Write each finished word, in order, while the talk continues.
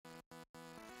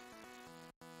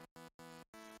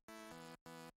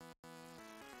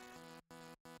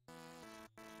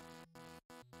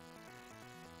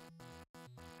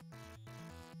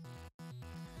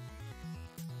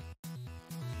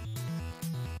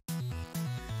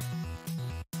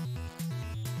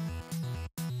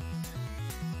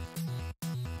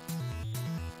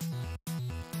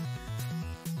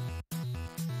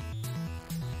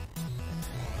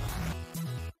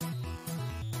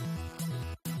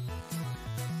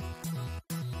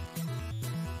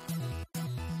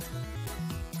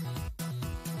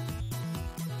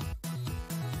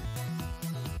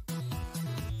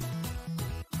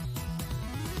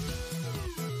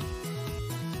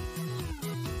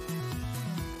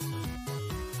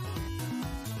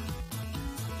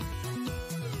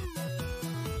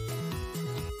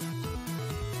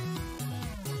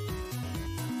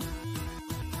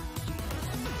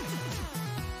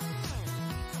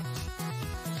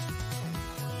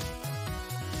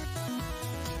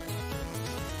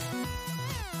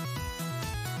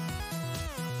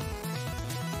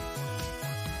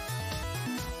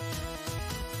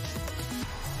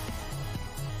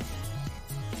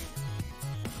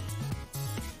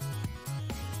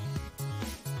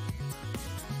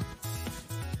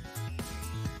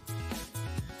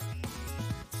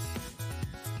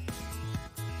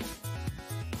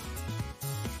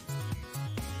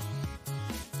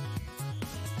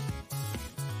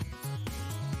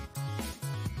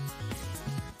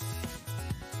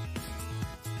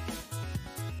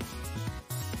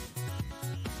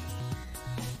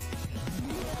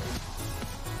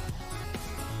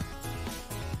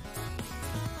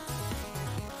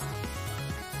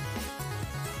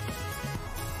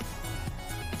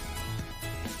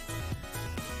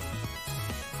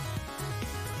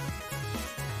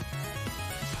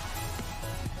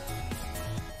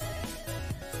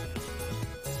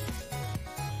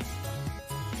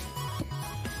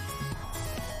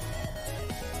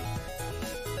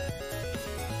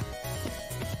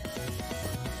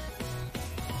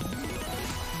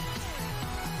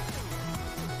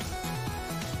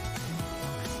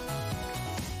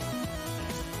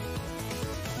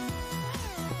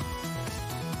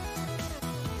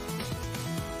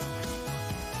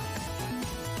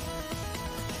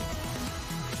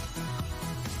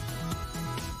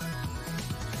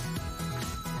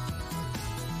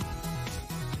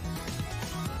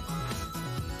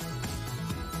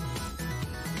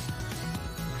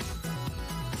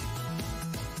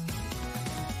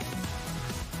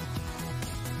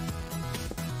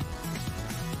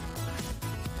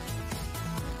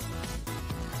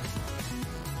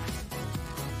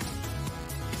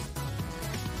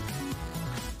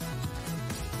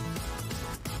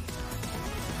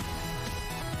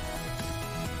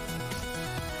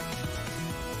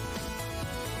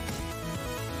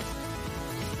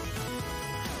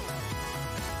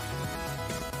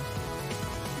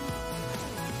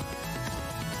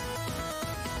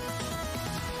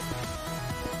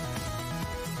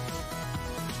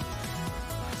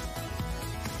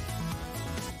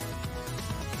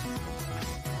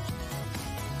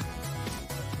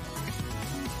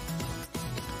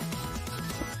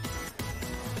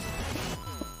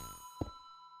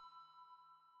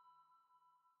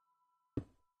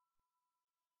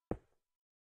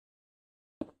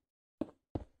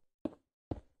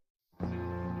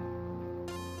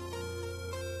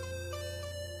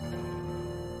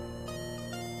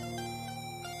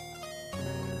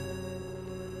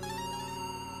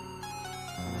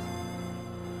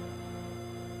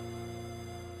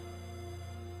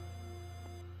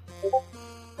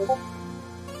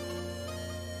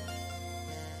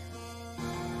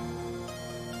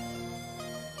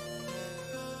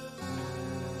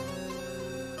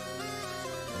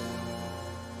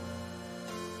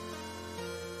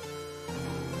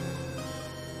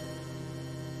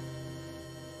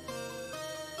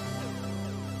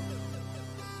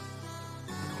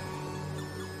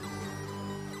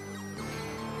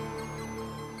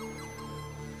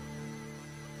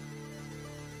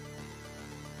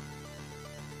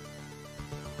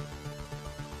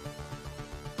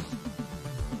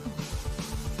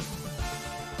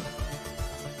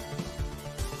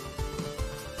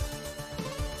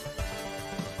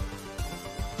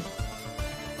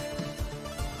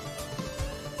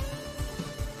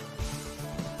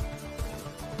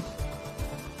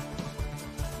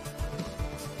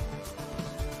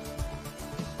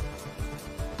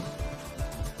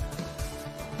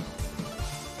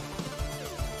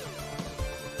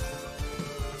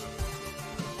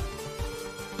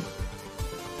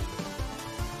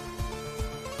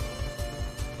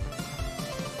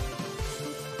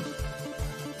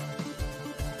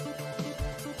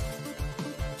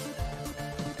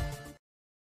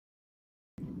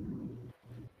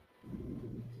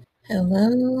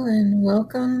Hello and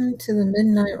welcome to the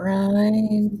Midnight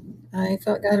Ride. I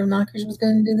thought God of Knockers was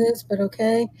going to do this, but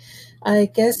okay. I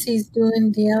guess he's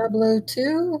doing Diablo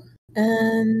 2,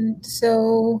 and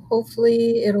so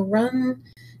hopefully it'll run.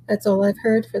 That's all I've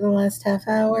heard for the last half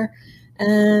hour,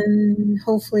 and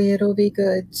hopefully it'll be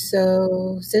good.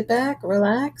 So sit back,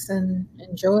 relax, and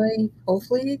enjoy,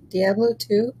 hopefully, Diablo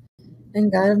 2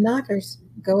 and God of Knockers.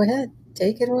 Go ahead,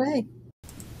 take it away.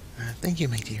 Thank you,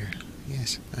 my dear.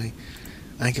 Yes,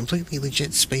 I completely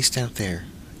legit spaced out there.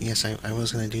 Yes, I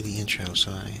was going to do the intro,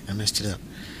 so I messed it up.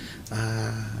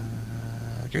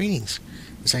 Greetings.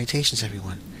 Salutations,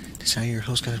 everyone. This is your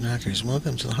host, God of Knockers.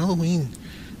 Welcome to the Halloween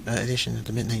edition of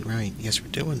the Midnight Ride. Yes, we're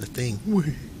doing the thing.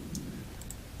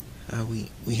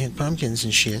 We had pumpkins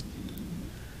and shit.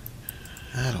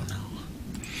 I don't know.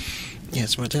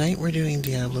 Yes, well, tonight we're doing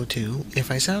Diablo 2.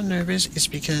 If I sound nervous, it's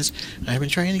because I've been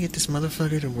trying to get this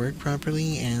motherfucker to work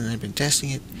properly, and I've been testing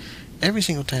it every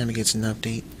single time it gets an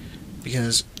update,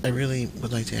 because I really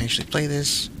would like to actually play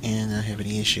this and not have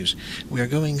any issues. We are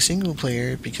going single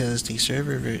player because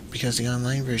the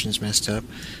online version's messed up,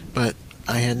 but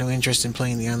I had no interest in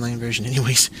playing the online version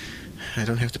anyways. I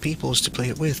don't have the peoples to play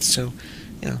it with, so,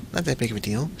 you know, not that big of a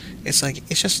deal. It's like,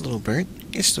 it's just a little burnt.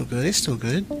 It's still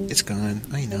good, It's gone,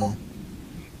 I know.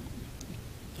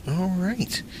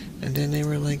 Alright, and then they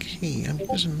were like, hey, I'm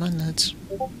using my nuts.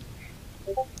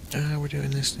 We're doing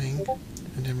this thing,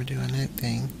 and then we're doing that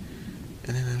thing,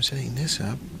 and then I'm setting this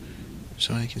up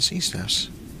so I can see stuffs.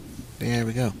 There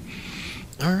we go.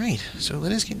 Alright, so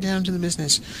let us get down to the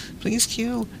business. Please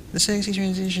cue the sexy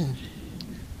transition.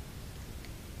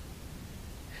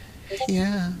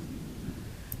 Yeah.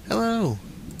 Hello.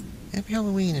 Happy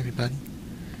Halloween, everybody.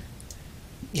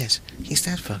 Yes, he's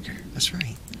that fucker. That's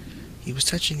right. He was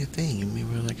touching a thing, and we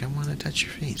were like, I want to touch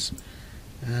your face.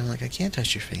 And I'm like, I can't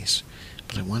touch your face,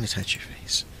 but I want to touch your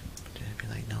face. But then I'd be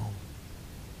like, no.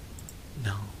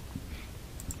 No.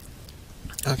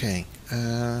 Okay,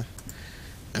 I'm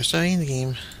starting the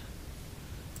game.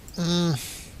 Oh,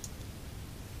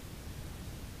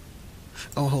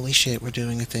 holy shit, we're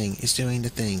doing a thing. It's doing the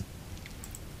thing.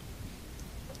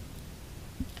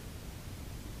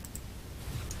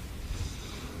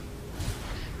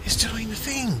 It's doing the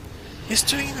thing! It's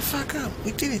doing the fuck up!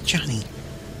 We did it, Johnny!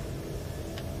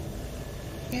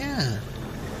 Yeah!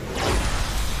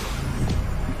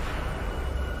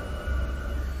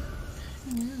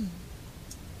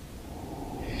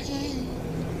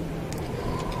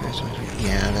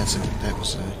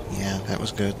 Yeah, that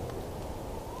was good.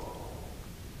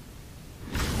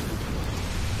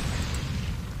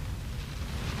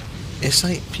 It's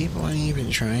like people aren't even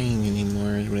trying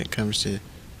anymore when it comes to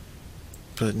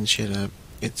putting shit up.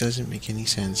 It doesn't make any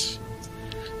sense.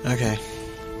 Okay.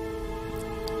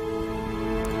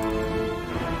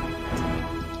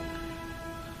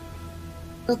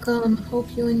 Welcome, hope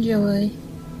you enjoy.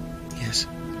 Yes.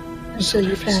 Until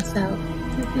you pass out.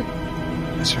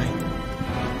 That's right.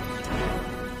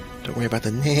 Don't worry about the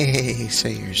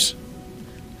naysayers.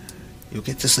 You'll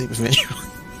get to sleep eventually.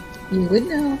 You would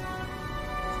know.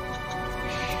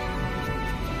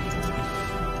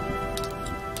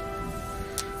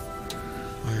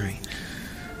 Alright.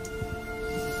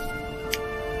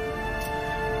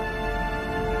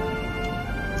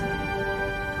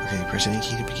 Okay, press any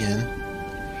key to begin.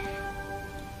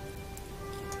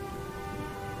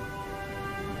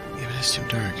 Yeah, but it's too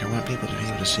dark. I want people to be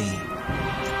able to see.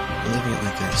 I'm leaving it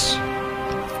like this.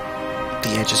 The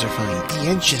edges are fine. The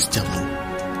edges, Dylan.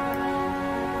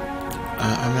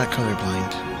 I'm not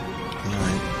colorblind.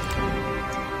 Alright.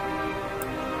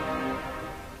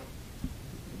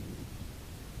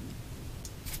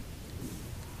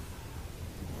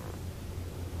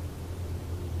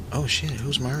 Oh shit,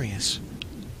 who's Marius?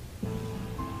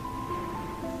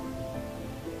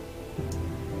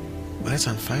 Well, that's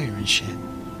on fire and shit.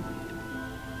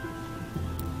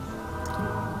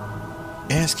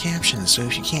 It has captions, so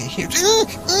if you can't hear...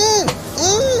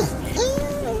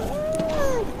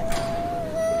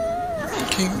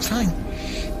 Okay, fine.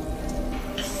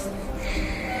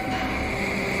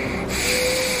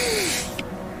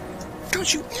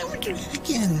 Don't you ever do it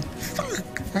again.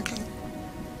 Fuck. Okay.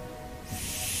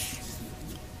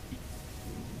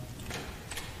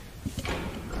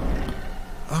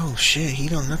 Oh shit, he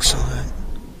don't look so hot.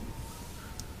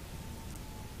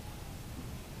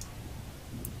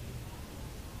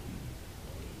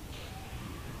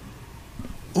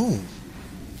 Ooh.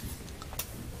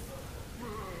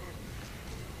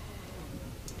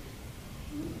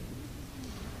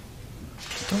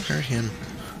 Don't hurt him.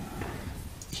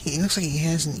 He looks like he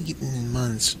hasn't eaten in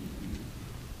months.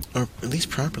 Or at least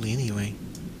properly anyway.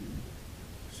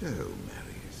 So,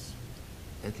 Marius,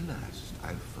 at last I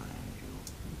find you.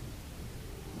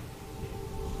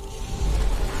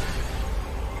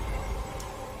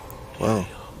 Whoa.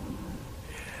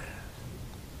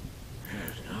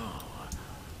 Yes, now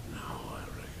I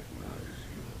recognize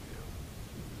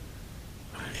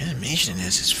you. Animation in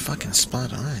this is fucking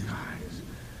spot on.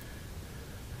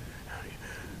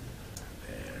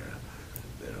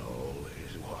 They're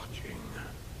always watching.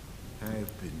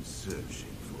 I've been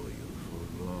searching for you for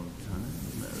a long time,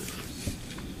 Marius.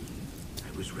 I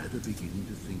was rather beginning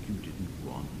to think you didn't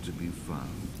want to be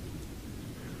found.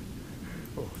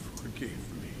 Oh,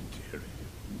 forgive me, dearie.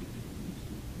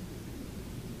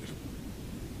 It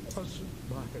wasn't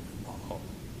my fault.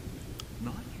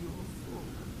 Not your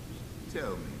fault.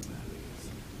 Tell me, Marius,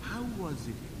 how was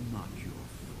it not your fault?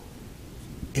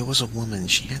 It was a woman.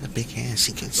 She had a big ass.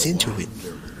 He gets into it.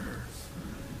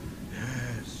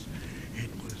 Yes, it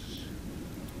was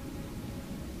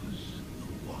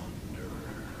the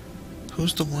Wanderer.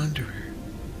 Who's the Wanderer?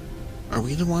 Are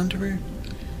we the Wanderer?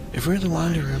 If we're the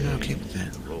Wanderer, I'm okay with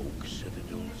that. Rogue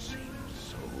Citadel seems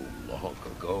so long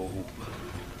ago.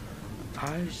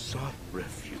 I sought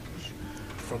refuge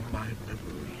from my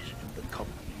memories in the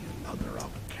company of other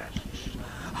outcasts.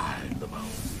 High in the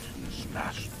mountains,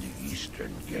 past the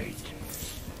eastern gate.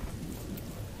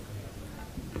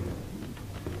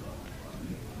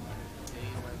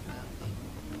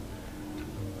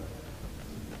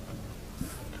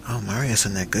 Oh, Marius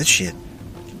on that good shit.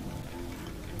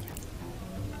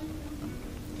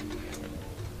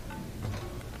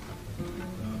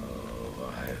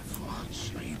 Oh, I've lost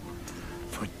sleep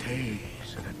for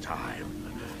days at a time.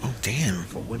 Oh, damn.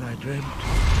 For when I dreamt,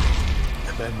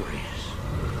 the memories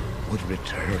would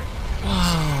return.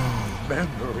 Whoa.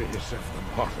 Memories of the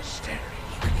monastery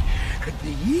and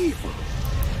the evil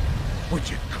which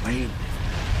had claimed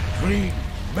dreams,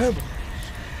 memories.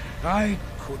 I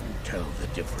couldn't tell the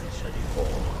difference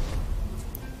anymore.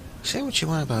 Say what you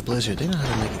want about Blizzard. They know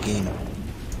how to make a game.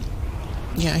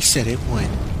 Yeah, I said it. What?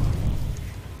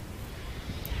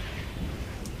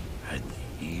 And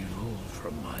the evil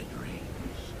from my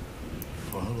dreams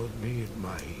followed me at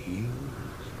my heels.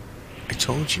 I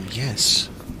told you, yes.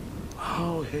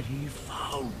 How had he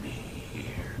found me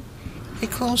here? He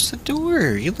closed the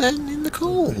door. You let him in the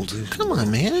cold. Come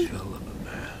on, man. Shell of a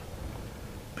man,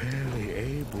 barely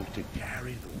able to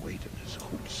carry the weight of his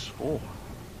own sword.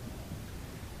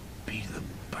 Be the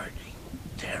burning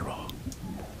terror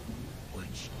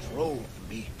which drove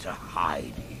me to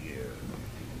hide here.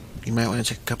 You might want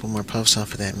to take a couple more puffs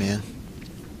off of that, man.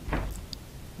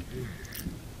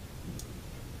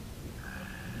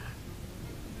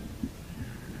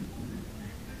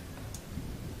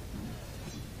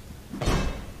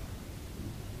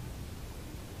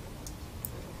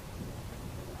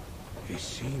 He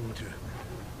seemed to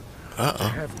Uh-oh.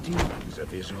 have demons of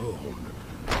his own.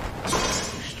 He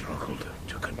struggled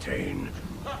to contain.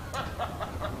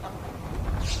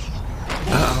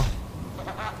 Uh-oh.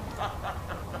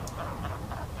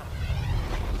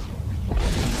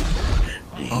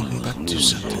 Oh, he about to do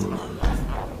something.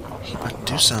 He about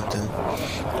to do something.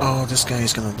 Oh, this guy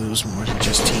is gonna lose more than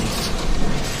just teeth.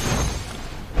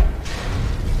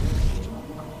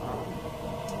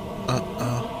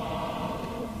 Uh-oh.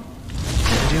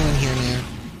 What are you doing here, man?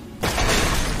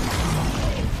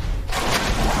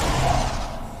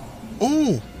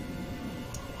 Ooh!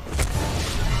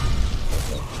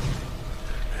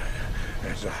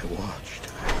 As I watched,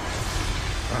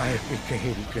 I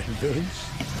became convinced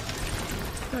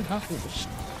that I was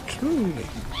truly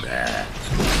bad.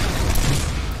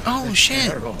 Oh,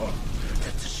 shit. Terror,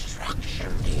 the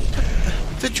destruction,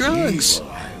 The drugs.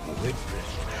 evil I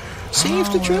witnessed.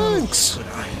 Save the How drugs. else could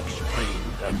I explain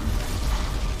them?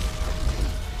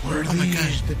 Were Oh my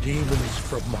these God. the demons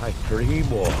from my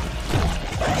dream, or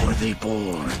were they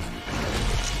born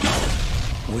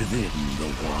within the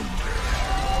wonder?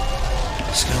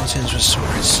 Skeletons with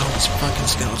swords. All these fucking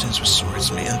skeletons with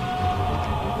swords, man.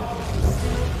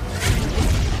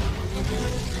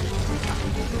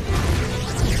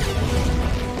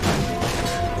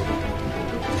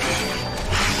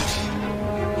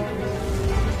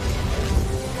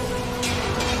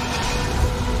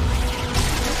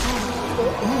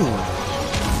 Ooh.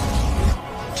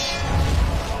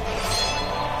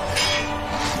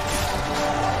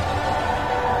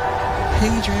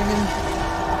 Hey, dragon.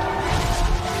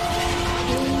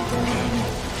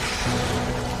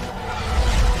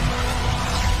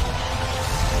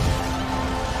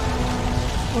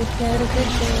 Hope you had a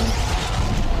good day.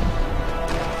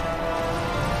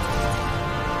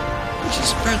 You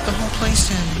just burnt the whole place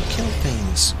down. You killed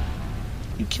things.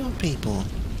 You killed people.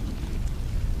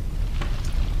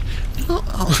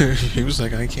 Oh, he was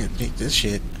like, I can't take this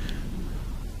shit.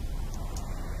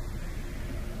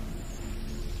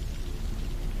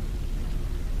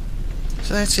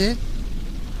 So that's it?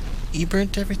 You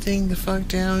burnt everything the fuck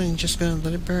down and you're just gonna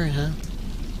let it burn, huh?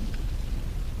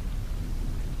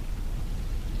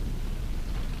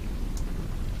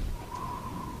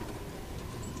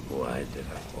 Why did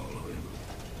I follow him?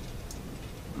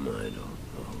 I don't know.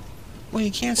 Well,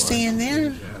 you can't stay in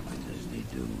there. Things happen as they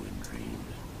do in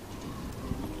dreams.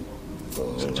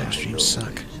 All Sometimes I dreams know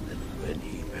suck. is that when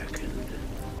he beckoned,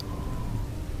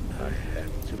 I had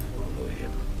to follow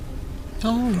him. No,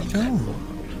 you From that don't.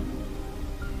 moment,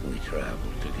 we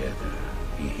traveled together.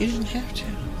 You didn't have to.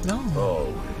 No.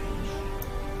 Always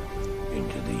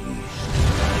into the east.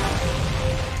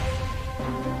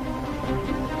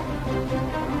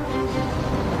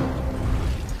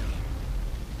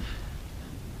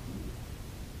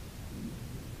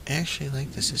 I actually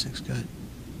like this. This looks good.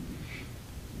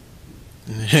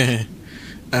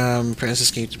 Press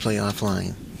escape to play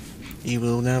offline. You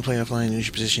will now play offline and lose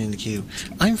your position in the queue.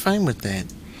 I'm fine with that.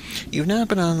 You've not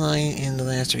been online in the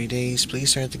last 3 days.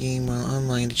 Please start the game while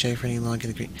online to check for any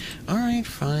login. Alright,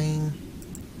 fine.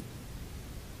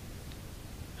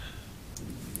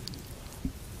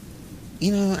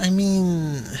 You know, I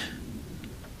mean...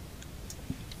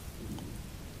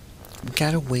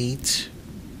 Gotta wait.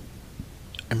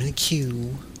 I'm in a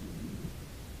queue.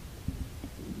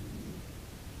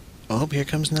 Oh, here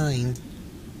comes 9.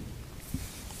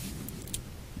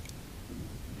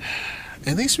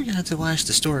 At least we got to watch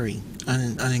the story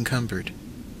unencumbered.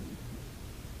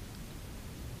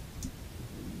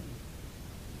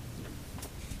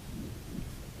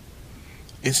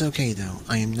 It's okay though,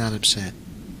 I am not upset.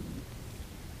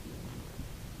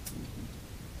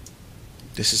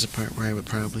 This is a part where I would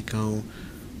probably go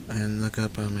and look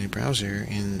up on my browser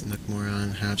and look more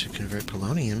on how to convert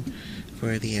polonium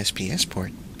for the SPS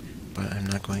port. But I'm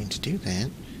not going to do that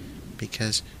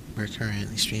because we're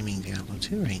currently streaming Diablo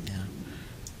 2 right now.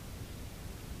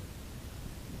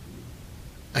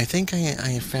 I think I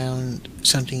have found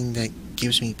something that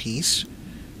gives me peace.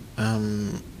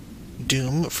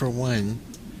 Doom, for one,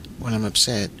 when I'm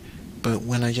upset, but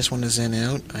when I just want to zen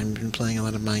out, I've been playing a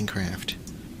lot of Minecraft.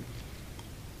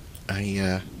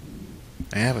 I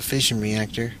have a fission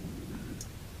reactor.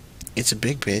 It's a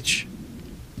big bitch.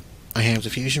 I have the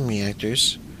fusion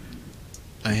reactors.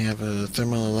 I have a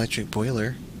thermoelectric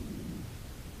boiler.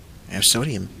 I have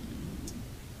sodium.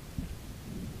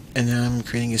 And now I'm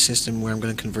creating a system where I'm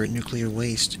going to convert nuclear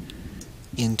waste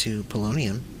into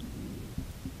polonium.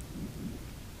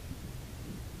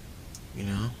 You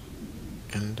know?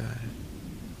 And,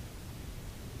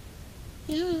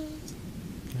 yeah. You know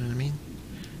what I mean?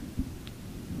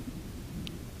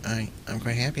 I'm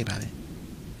quite happy about it.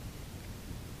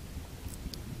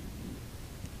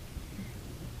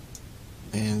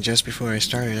 And just before I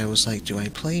started, I was like, do I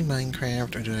play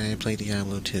Minecraft or do I play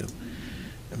Diablo 2?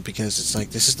 Because it's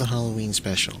like, this is the Halloween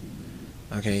special.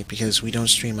 Okay? Because we don't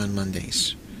stream on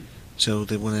Mondays. So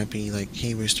they will not be like,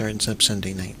 hey, we're starting up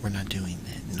Sunday night. We're not doing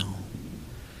that. No.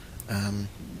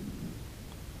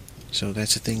 So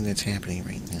that's the thing that's happening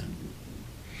right now.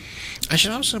 I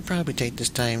should also probably take this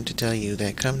time to tell you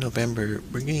that come November,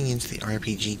 we're getting into the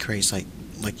RPG craze like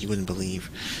you wouldn't believe.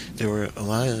 There were a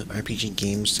lot of RPG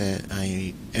games and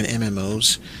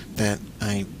MMOs that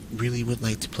I really would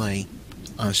like to play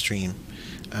on stream.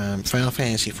 Final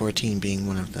Fantasy XIV being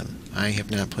one of them. I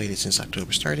have not played it since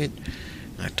October started.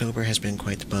 October has been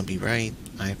quite the bumpy ride.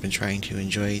 I've been trying to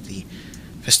enjoy the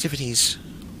festivities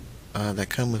that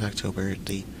come with October,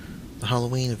 the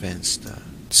Halloween events, the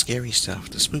scary stuff,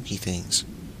 the spooky things,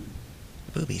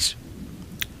 the boobies.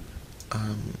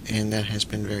 And that has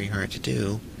been very hard to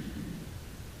do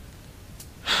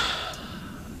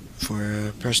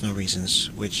for personal reasons,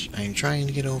 which I'm trying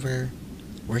to get over,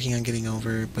 working on getting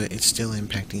over, but it's still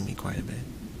impacting me quite a bit.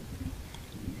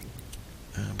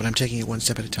 But I'm taking it one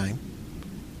step at a time.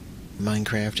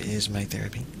 Minecraft is my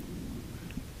therapy.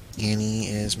 Annie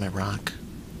is my rock.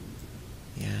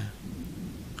 Yeah.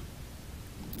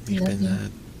 We've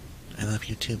been, I love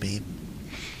you too, babe.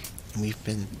 And we've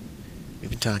been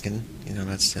talking,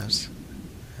 about stuff.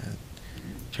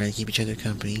 Trying to keep each other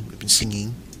company. We've been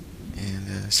singing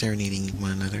and serenading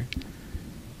one another.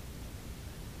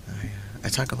 I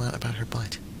talk a lot about her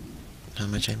butt. How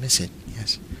much I miss it,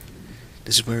 yes.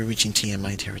 This is where we're reaching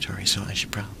TMI territory, so I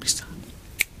should probably stop.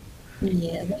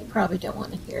 Yeah, they probably don't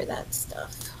want to hear that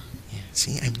stuff. Yeah,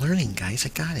 see, I'm learning, guys. I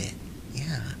got it.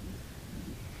 Yeah.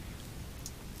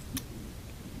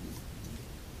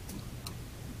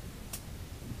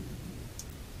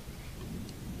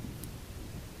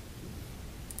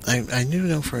 I knew,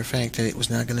 though, for a fact that it was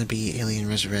not going to be Alien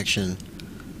Resurrection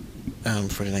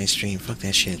for tonight's stream. Fuck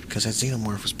that shit, because that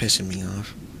xenomorph was pissing me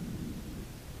off.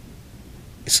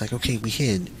 It's like, okay, we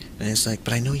hid. And it's like,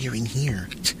 but I know you're in here.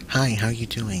 Hi, how you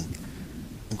doing?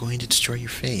 I'm going to destroy your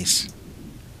face.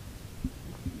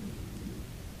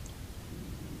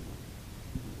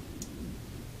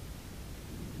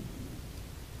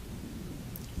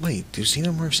 Wait, do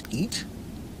xenomorphs eat?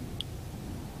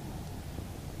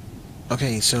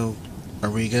 Okay, so, are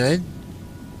we good?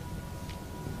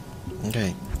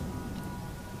 Okay.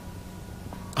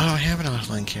 Oh, I have an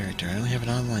offline character. I only have an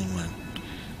online one.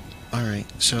 Alright,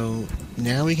 so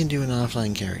now we can do an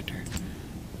offline character.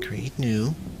 Create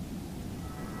new.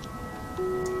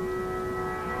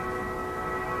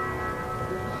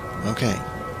 Okay.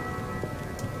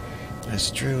 That's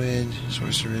Druid,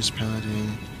 Sorceress,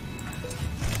 Paladin.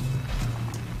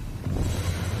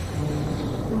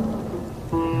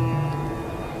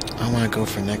 I want to go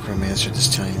for Necromancer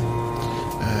this time.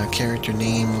 Character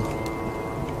name.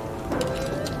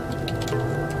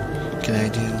 Can I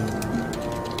do...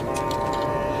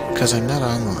 Because I'm not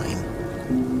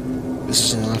online. This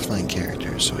is an offline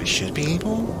character, so I should be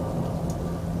able?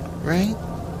 Right?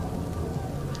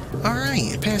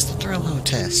 Alright, it passed the thrill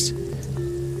test.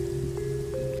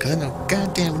 Because I know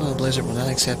goddamn well Blizzard will not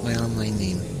accept my online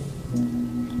name.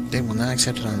 They will not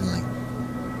accept it online.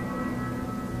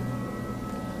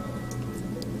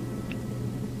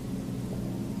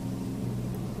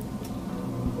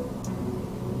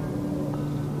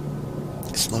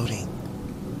 It's loading.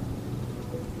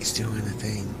 It's doing a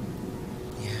thing.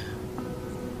 Yeah.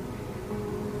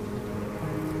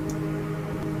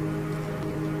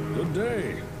 Good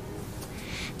day.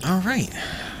 Alright.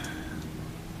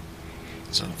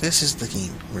 So this is the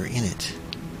game. We're in it.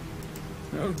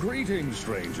 Greetings,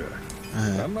 stranger.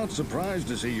 I'm not surprised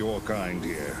to see your kind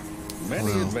here.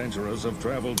 Many adventurers have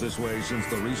traveled this way since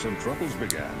the recent troubles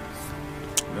began.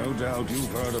 No doubt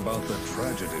you've heard about the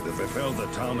tragedy that befell the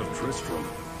town of Tristram.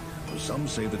 Some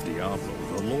say that Diablo,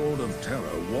 the Lord of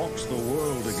Terror, walks the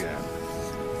world again.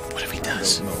 What if he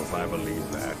does? I don't know if I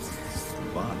believe that.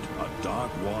 But a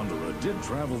dark wanderer did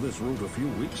travel this route a few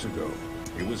weeks ago.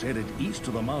 He was headed east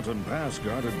to the mountain pass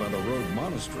guarded by the rogue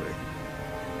monastery.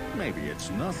 Maybe it's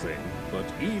nothing, but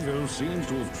evil seems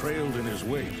to have trailed in his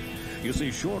wake. You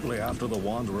see, shortly after the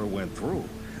wanderer went through,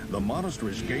 the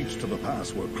monastery's gates to the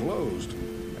pass were closed,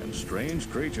 and strange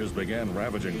creatures began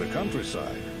ravaging the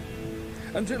countryside.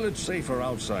 Until it's safer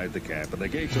outside the camp and the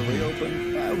gates are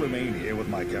reopened, I'll remain here with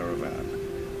my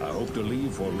caravan. I hope to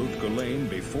leave for Lutka Lane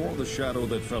before the shadow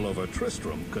that fell over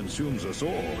Tristram consumes us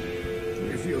all.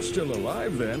 If you're still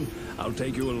alive then, I'll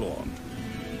take you along.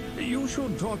 You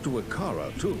should talk to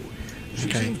Akara, too. She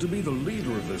seems to be the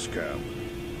leader of this camp.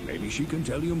 Maybe she can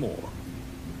tell you more.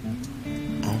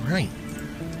 Alright.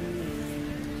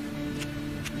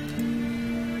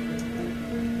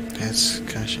 That's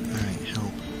caution. Alright,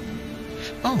 help.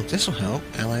 Oh, this will help.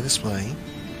 Ally display.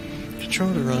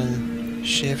 Control to run.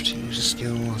 Shift, use a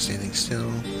skill while standing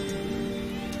still.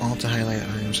 Alt to highlight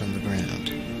items on the ground.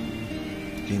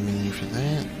 Game menu for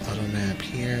that. Auto map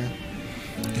here.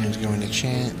 And go into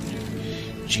chat.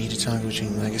 G to toggle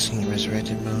between legacy and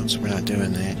resurrected modes. We're not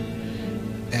doing that.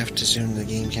 F to zoom the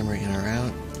game camera in or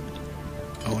out.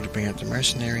 O to bring up the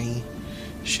mercenary.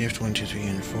 Shift 1, 2, 3,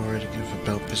 and 4 to give a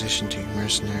belt position to your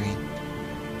mercenary.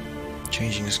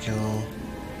 Changing a skill.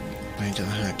 Going to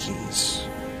the hotkeys.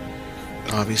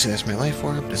 Obviously, that's my life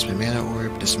orb, that's my mana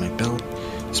orb, this is my belt,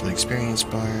 this is my experience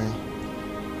bar,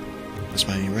 that's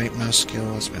my right mouse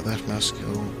skill, that's my left mouse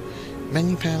skill,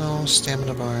 menu panel,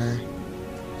 stamina bar,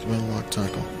 one walk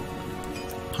toggle,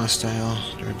 hostile,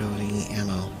 durability,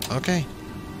 ammo. Okay,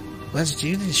 let's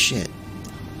do this shit.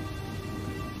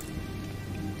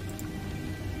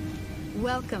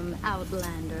 Welcome,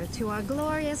 Outlander, to our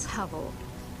glorious hovel.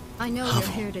 I know you're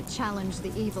here to challenge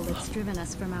the evil that's driven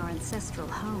us from our ancestral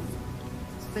home.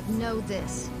 But know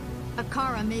this.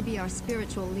 Akara may be our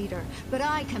spiritual leader, but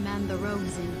I command the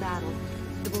rogues in battle.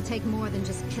 It will take more than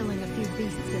just killing a few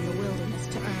beasts in the wilderness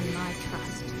to earn my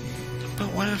trust.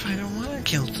 But what if I don't want to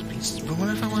kill the beasts? But what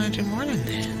if I want to do more than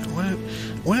that?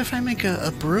 What if I make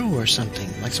a brew or something?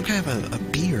 Like some kind of a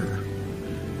beer?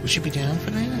 Would you be down for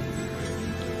that?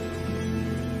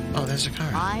 Oh, there's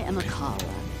Akara. I am Akara,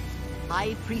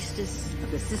 High Priestess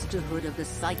of the Sisterhood of the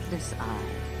Sightless Eye.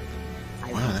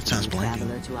 I Wow, that sounds welcome blinding.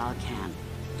 traveler to our camp,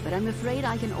 but I'm afraid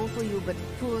I can offer you but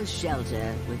poor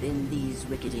shelter within these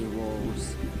rickety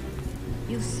walls.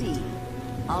 You see,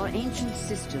 our ancient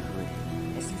sisterhood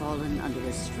has fallen under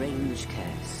a strange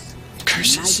curse.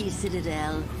 Curses. A mighty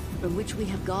citadel from which we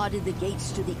have guarded the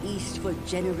gates to the east for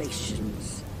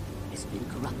generations has been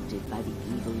corrupted by the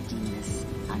evil demoness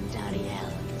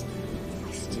Andariel.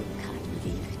 I still can't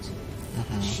believe it.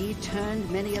 She turned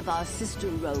many of our sister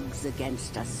rogues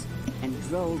against us and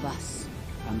drove us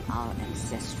from our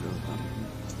ancestral home.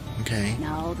 Okay.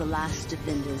 Now the last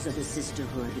defenders of the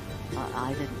sisterhood are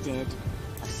either dead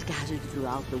or scattered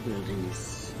throughout the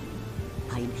wilderness.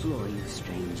 I implore you,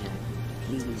 stranger,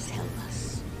 please help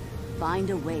us. Find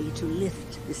a way to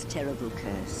lift this terrible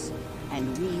curse,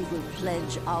 and we will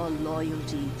pledge our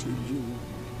loyalty to you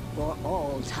for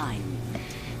all time.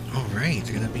 Alright,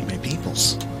 they're gonna be my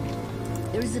peoples.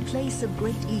 There is a place of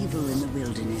great evil in the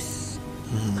wilderness.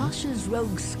 Tasha's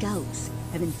rogue scouts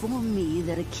have informed me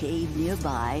that a cave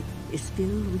nearby is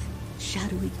filled with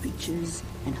shadowy creatures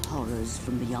and horrors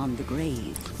from beyond the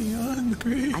grave. Beyond the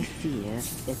grave. I fear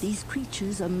that these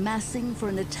creatures are massing for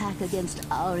an attack against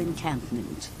our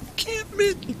encampment.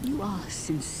 Encampment. If you are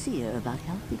sincere about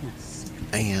helping us,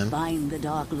 I am. find the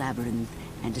dark labyrinth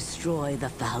and destroy the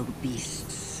foul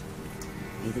beasts.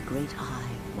 May the Great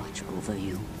Eye watch over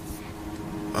you.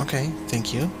 Okay,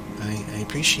 thank you. I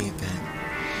appreciate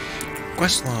that.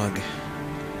 Quest log.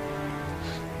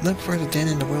 Look for the den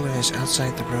in the wilderness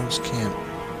outside the rogues' camp.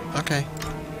 Okay.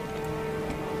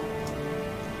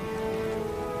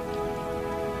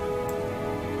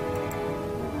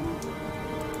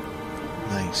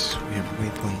 Nice. We have a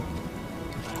waypoint.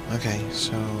 Okay,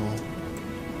 so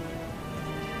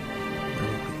where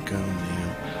do we go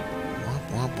now? Womp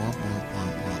womp womp womp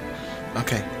womp womp.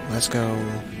 Okay, let's go.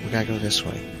 We gotta go this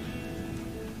way.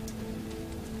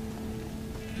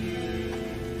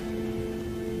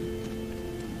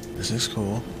 This is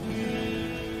cool.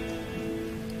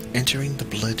 Entering the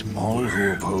blood All moor.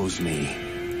 who oppose me,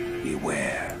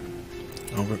 beware.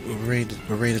 Oh, we're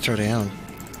ready to throw down.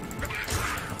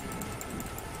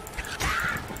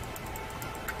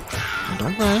 Oh,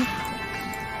 don't run.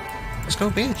 Let's go,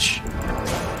 bitch.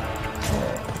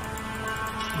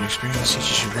 Your experience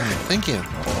teaches you right. Thank you.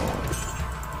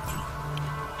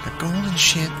 Got gold and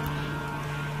shit.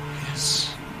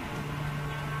 Yes.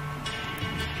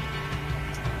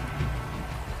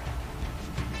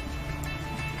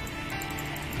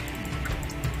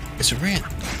 It's a rat.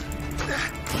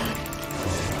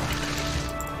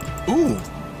 Ooh.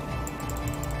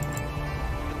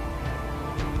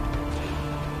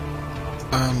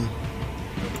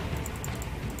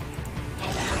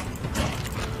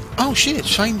 Oh shit,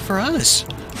 it's fighting for us.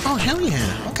 Oh hell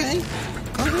yeah. Okay.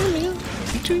 Go ahead, man.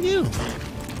 You do you.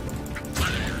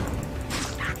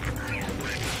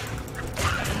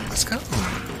 Let's go.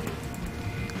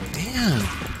 Damn.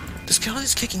 This guy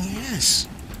is kicking ass.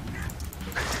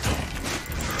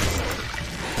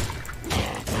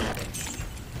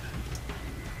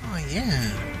 Oh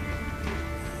yeah.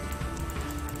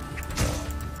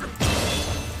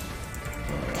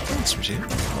 Thanks, dude.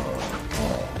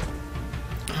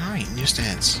 Alright, new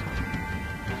stats.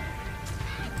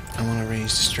 I want to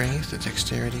raise the strength, the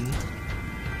dexterity, the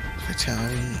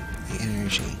vitality, the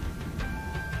energy.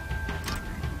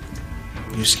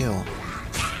 New skill.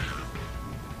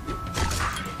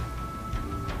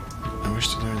 I wish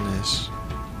to learn this.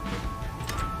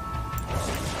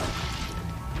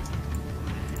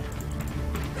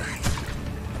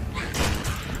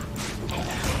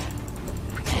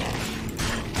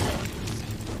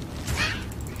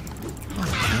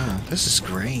 This is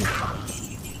great.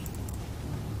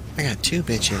 I got two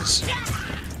bitches.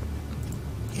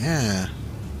 Yeah.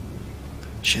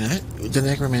 Shit, the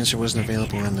Necromancer wasn't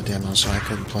available in the demo, so I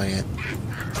couldn't play it.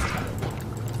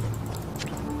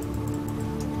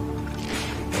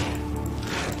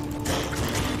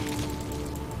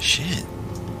 Shit.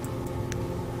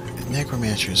 The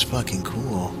Necromancer is fucking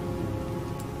cool.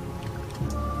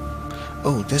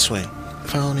 Oh, this way.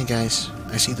 Follow me, guys.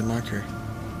 I see the marker.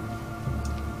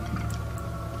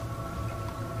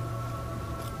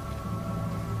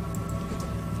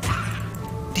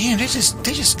 Damn, they're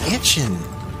just itching.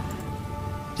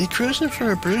 They're cruising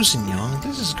for a bruising, y'all.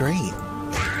 This is great.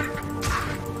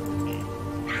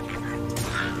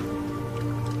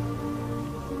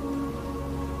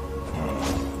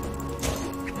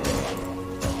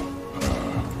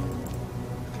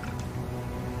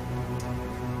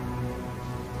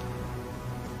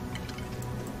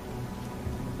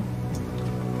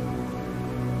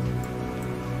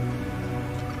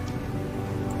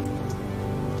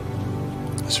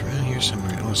 It's around here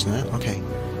somewhere. Oh, it's not? Okay.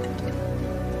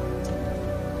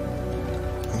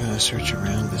 I'm gonna search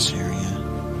around this area.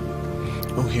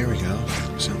 Oh, here we go.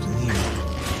 Something here.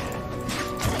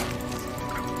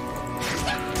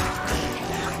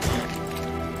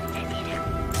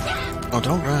 Oh,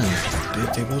 don't run.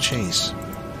 They will chase.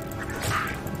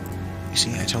 You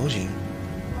see, I told you.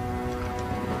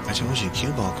 I told you,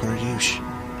 cue ball, corner douche.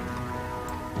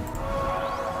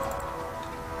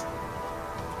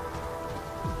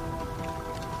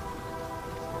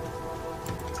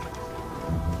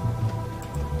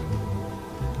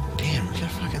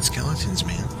 Skeletons,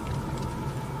 man.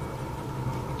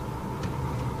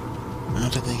 I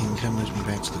don't think they can come with me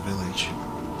back to the village.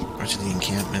 Or to the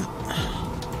encampment.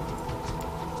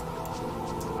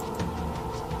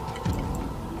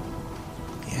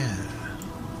 Yeah.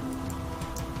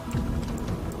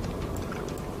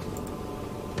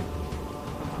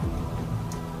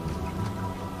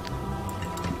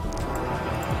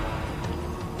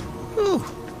 Whew.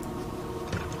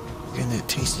 Getting that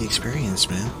tasty experience,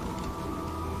 man.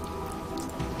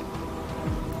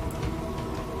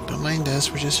 Mind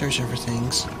us, we're just searching for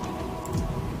things.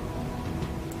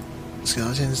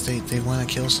 Skeletons, they want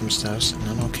to kill some stuff, and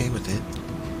I'm okay with it.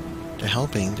 They're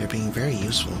helping, they're being very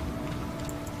useful.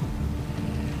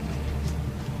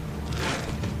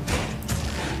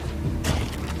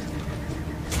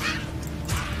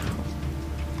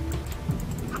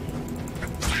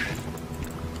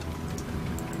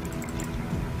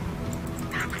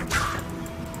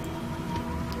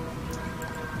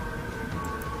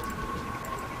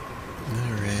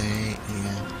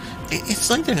 It's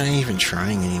like they're not even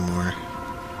trying anymore.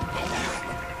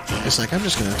 It's like, I'm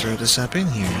just gonna throw this up in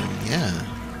here, and yeah.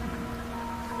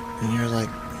 And you're like,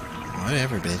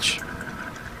 whatever, bitch.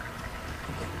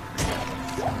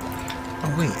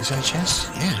 Oh wait, is that a chest?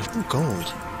 Yeah, ooh,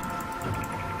 gold.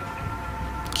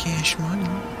 Cash money.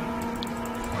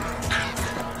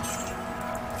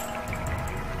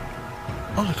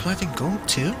 Oh, they're collecting gold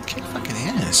too? Kick fucking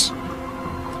ass.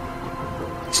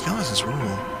 These skeletons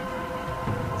rule.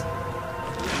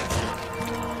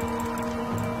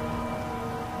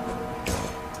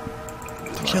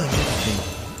 Killing everything.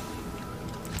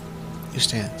 New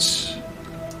stats.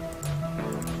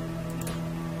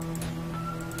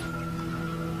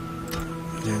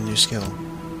 Their new skill.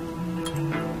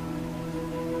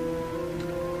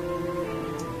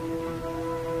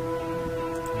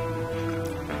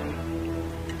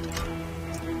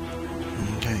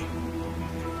 Okay.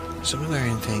 So we're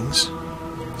learning things.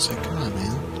 It's like, come on,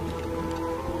 man.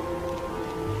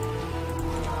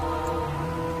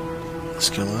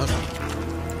 Skill up.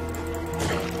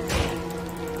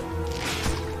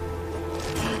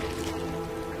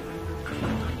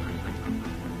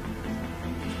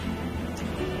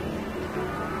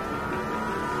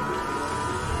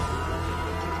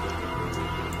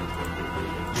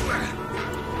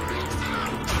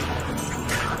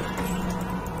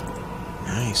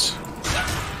 Nice.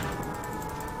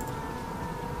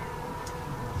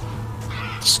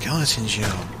 Skeletons, yo.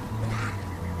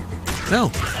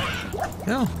 No!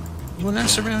 No! You will not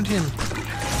surround him!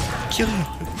 Kill you!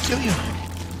 Kill you!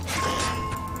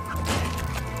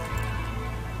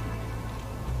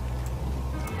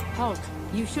 Halt.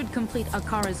 You should complete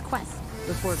Akara's quest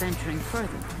before venturing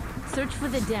further. Search for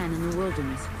the den in the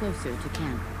wilderness closer to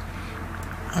camp.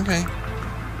 Okay.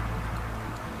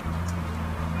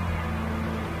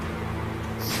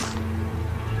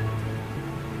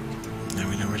 Now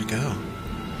we know where to go.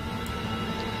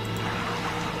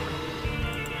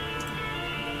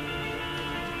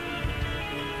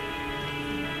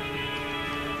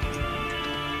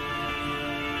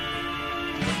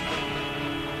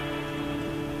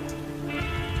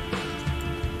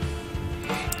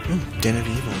 Ooh, Den of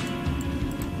Evil.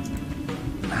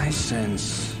 I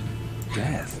sense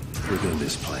death within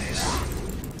this place.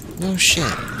 No shit.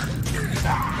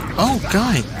 Oh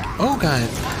god. Oh god.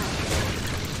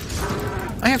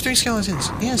 I have 3 skeletons.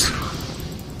 Yes.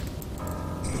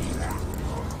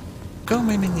 Go,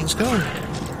 my minions, go.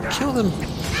 Kill them.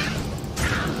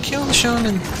 Kill the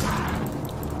shaman.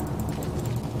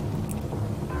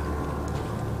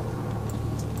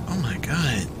 Oh my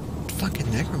god.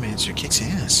 Fucking necromancer kicks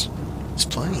ass. This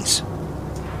place.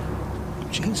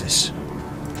 Jesus.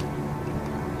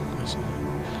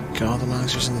 Got all the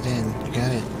monsters in the den. You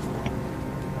got it.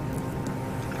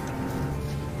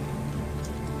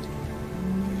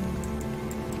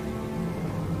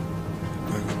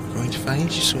 We're going to find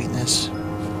you, sweetness.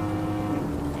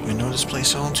 We know this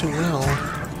place all too well.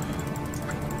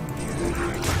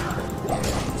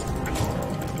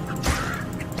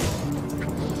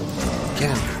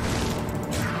 Get him.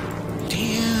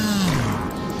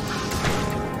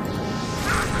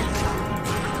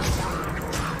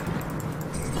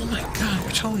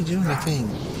 Totally doing my thing.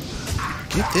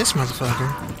 Get this motherfucker.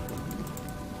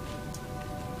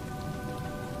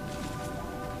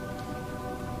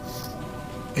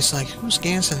 It's like, who's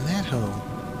gassing that hoe?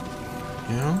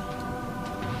 You know?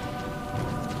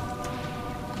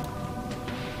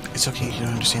 It's okay, you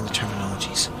don't understand the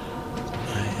terminologies.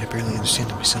 I barely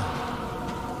understand it myself.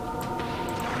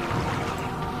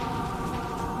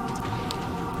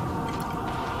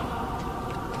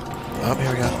 Oh,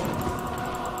 here we go.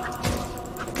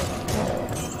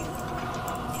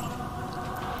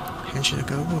 Pension a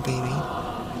go-go, baby.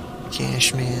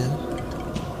 Cash man.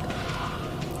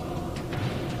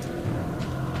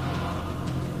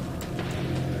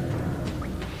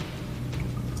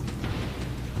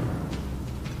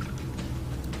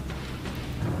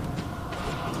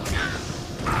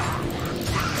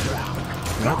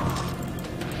 Nope.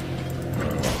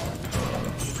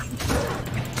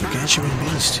 Gargantuan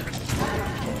beast.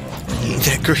 He ain't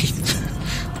that great.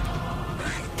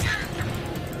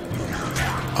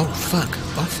 Oh fuck!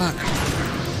 Oh fuck!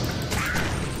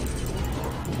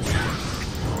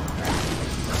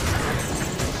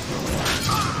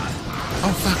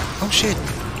 Oh fuck! Oh shit!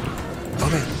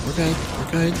 Okay, we're good.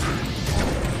 We're good.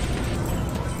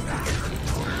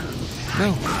 No!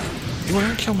 You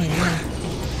wanna kill my man?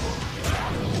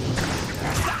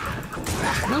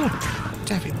 No!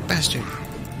 Daffy bastard!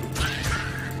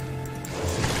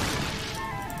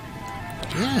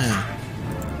 Yeah!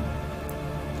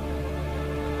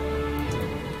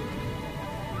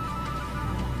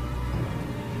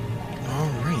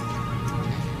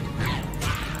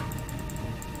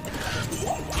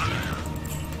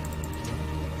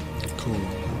 Cool.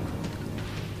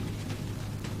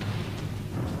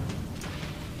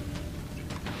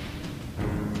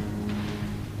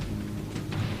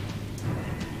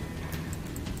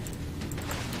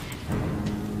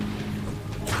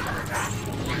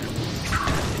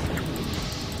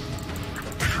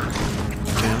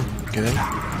 Get him.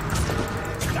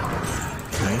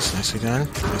 Nice, nicely done.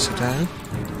 Nicely done.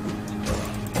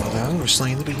 Well done, we're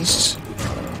slaying the beasts.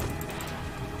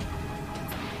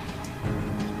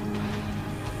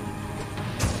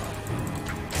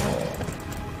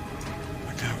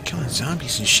 Killing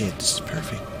zombies and shit. This is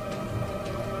perfect.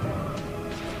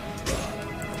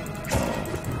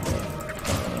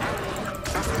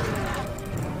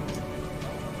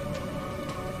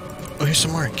 Oh, here's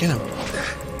some more. Get him.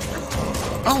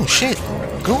 Oh, shit.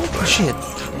 Go. Oh, shit.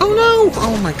 Oh, no.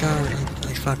 Oh, my God.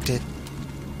 I fucked it.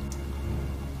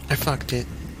 I fucked it.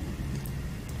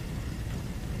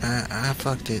 I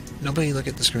fucked it. Nobody look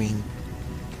at the screen.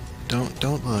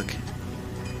 Don't look.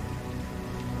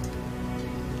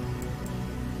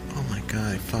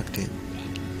 God, I fucked it.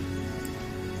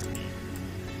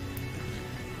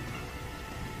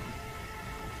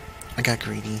 I got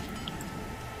greedy.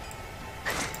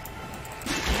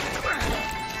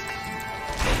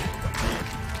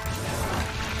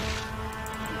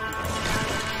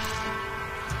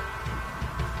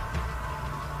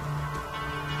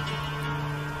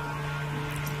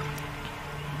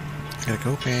 I gotta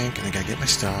go back and I gotta get my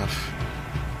stuff.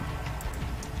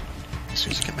 As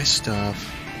soon as I get my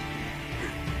stuff.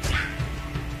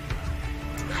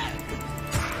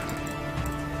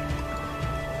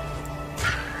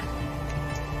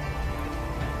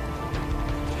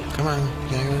 Come on,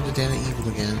 you gotta go to the Den of Evil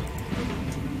again.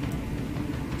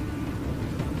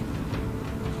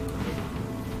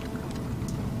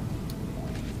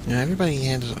 You know, everybody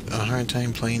had a hard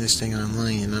time playing this thing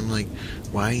online, and I'm like,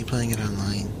 why are you playing it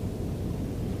online?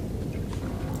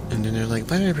 And then they're like,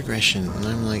 linear progression, and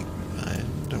I'm like, I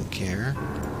don't care.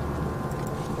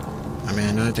 I mean,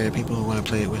 I know that there are people who want to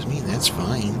play it with me, and that's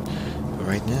fine. But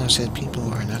right now, said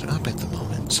people are not up at the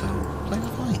moment, so play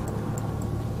fine.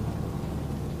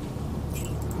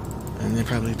 And they'd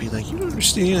probably be like, you don't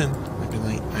understand. I'd be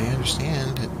like, I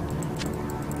understand that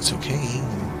it's okay.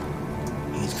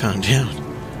 And you need to calm down.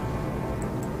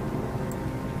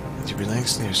 You need to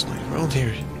relax there, so like, roll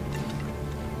there.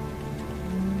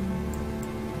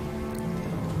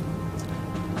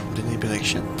 Then they'd be like,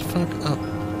 shut the fuck up.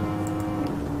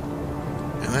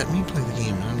 And let me play the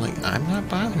game. And I'm like, I'm not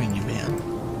bothering you, man.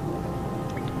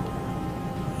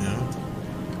 You know?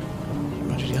 You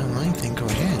want to do the online thing, go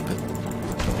ahead, but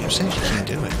you said you can't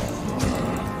do it.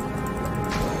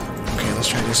 Okay, let's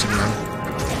try this again.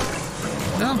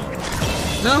 No!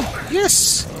 No!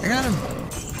 Yes! I got him!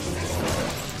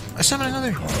 I summoned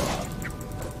another!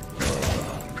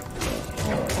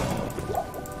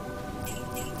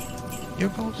 Your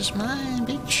gold is mine,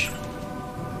 bitch!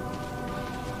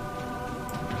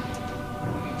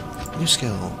 New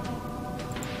skill.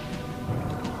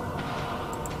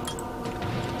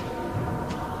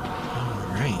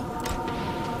 Alright.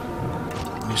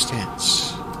 New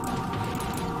stats.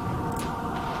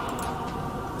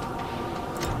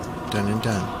 Done and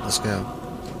done. Let's go.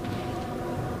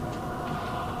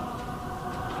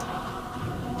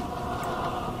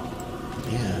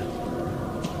 Yeah.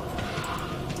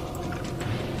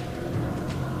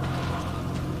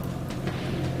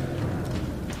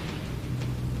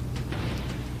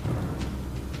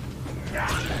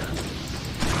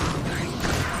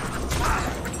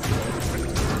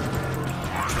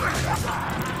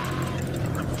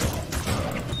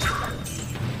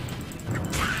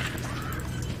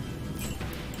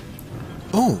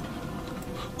 Oh!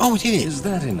 Oh, we did it! Is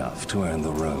that enough to earn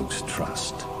the rogue's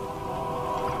trust?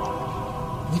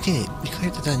 We did it. We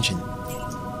cleared the dungeon.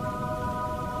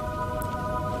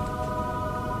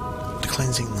 The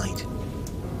cleansing light.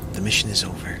 The mission is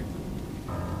over.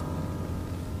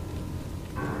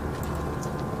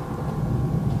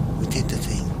 We did the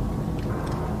thing.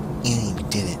 Annie, we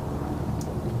did it.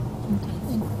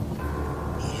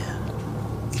 Yeah.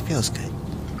 It feels good.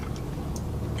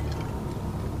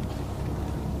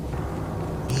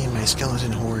 Me and my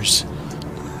skeleton horse.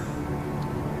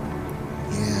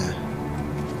 Yeah.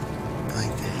 I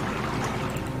like that.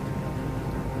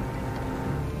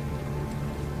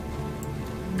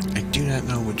 I do not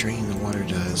know what draining the water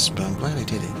does, but I'm glad I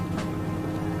did it.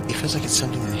 It feels like it's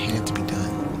something that had to be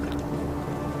done.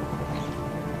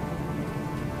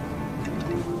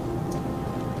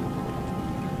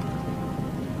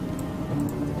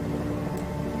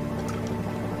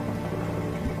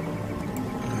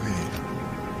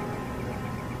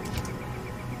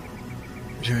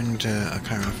 Return to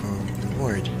Akara for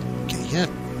reward. Yep.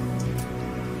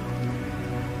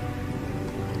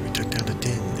 We took down the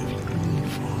den of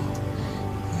evil.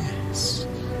 Yes.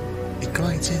 It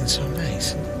glides in so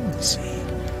nice and easy.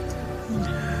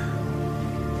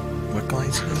 What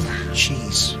glides in?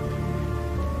 Cheese.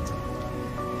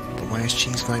 But why is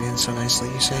cheese glide in so nicely,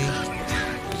 you say?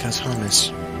 Because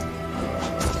hummus.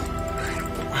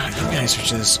 Wow, you guys are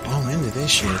just all into this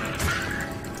shit.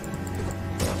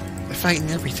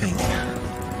 Fighting everything.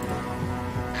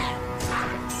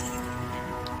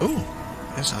 Oh,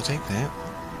 yes, I'll take that.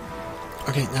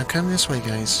 Okay, now come this way,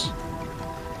 guys.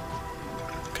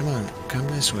 Come on, come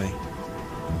this way.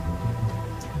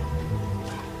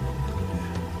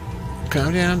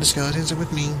 Calm down, the skeletons are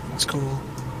with me. It's cool.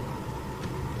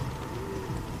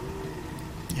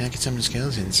 Yeah, I get some of the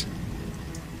skeletons.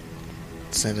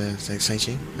 Does that excite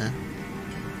you? Huh?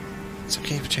 It's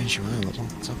okay if it turns you on a little.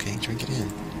 It's okay, drink it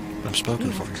in. I'm spoken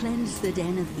You for. have cleansed the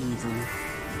den of evil.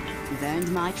 You've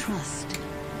earned my trust,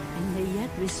 and may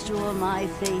yet restore my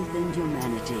faith and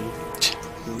humanity.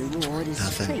 The reward is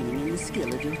Nothing. training in the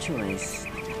skill of your choice.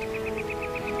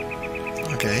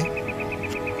 Okay.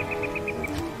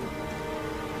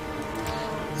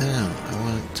 No, I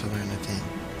want to learn a thing.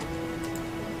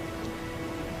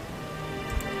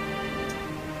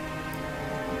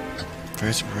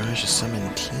 First barrage of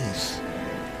summoned teeth.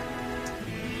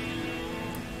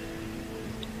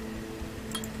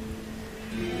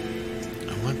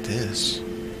 I want this.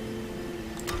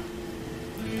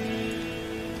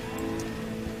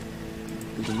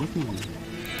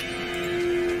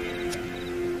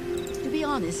 To be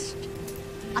honest,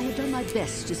 I have done my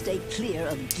best to stay clear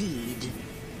of Geed.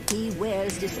 He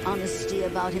wears dishonesty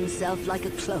about himself like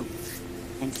a cloak,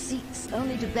 and seeks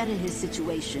only to better his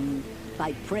situation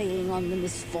by preying on the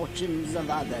misfortunes of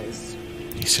others.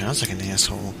 He sounds like an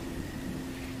asshole.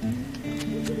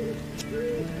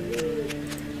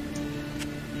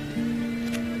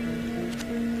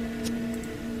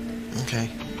 Okay.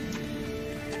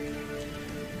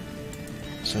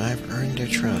 So I've earned their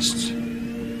trust.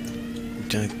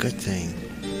 done a good thing.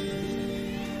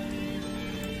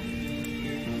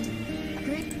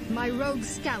 My rogue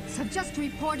scouts have just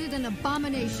reported an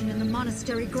abomination in the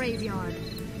monastery graveyard.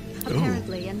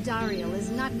 Apparently, Andariel is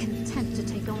not content to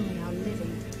take only our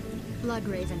living.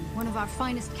 Bloodraven, one of our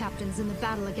finest captains in the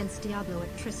battle against Diablo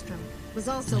at Tristram, was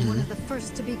also one of the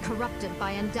first to be corrupted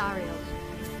by Andariel.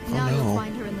 Now you'll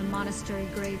find her in the monastery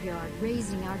graveyard,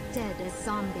 raising our dead as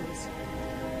zombies.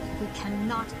 We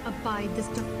cannot abide this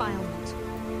defilement.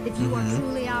 If you are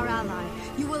truly our ally,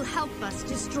 you will help us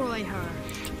destroy her.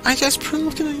 I just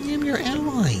proved that I am your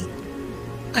ally.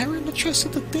 I earned the trust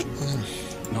of the thing.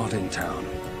 Not in town.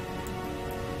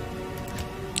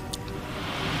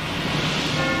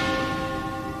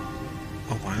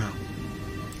 Oh, wow.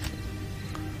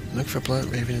 Look for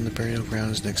Bloodraven in the burial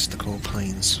grounds next to the cold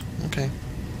plains. Okay.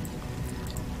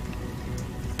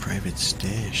 Private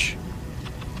stash.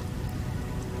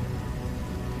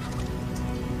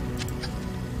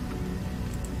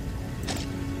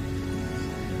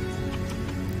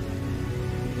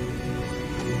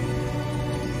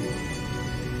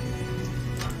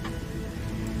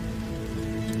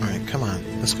 Alright, come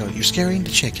on. Let's go. You're scaring the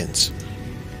chickens.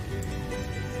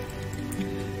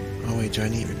 Oh wait, do I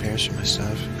need repairs for my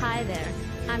stuff? Hi there.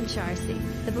 I'm Charcy,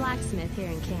 the blacksmith here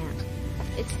in camp.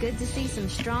 It's good to see some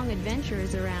strong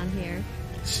adventurers around here.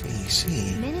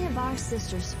 See. Many of our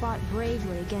sisters fought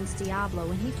bravely against Diablo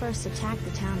when he first attacked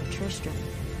the town of Tristram.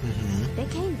 They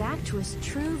came back to us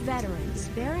true veterans,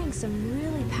 bearing some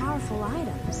really powerful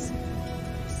items.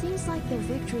 Seems like their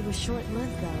victory was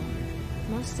short-lived, though.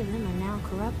 Most of them are now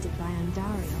corrupted by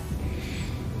Andariel.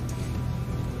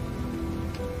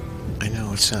 I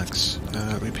know, it sucks.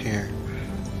 Repair.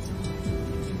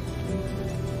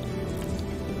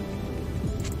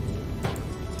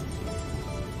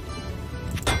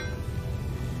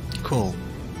 Cool.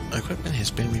 Equipment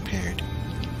has been repaired.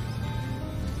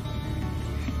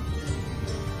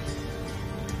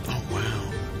 Oh,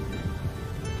 wow.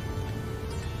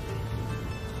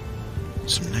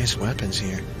 Some nice weapons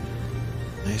here.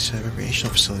 Nice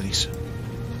recreational facilities.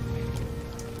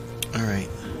 Alright.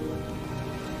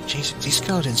 Jeez, these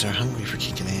skeletons are hungry for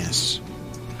kicking ass.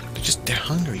 They're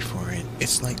hungry for it.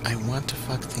 It's like, I want to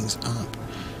fuck things up.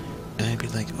 And I'd be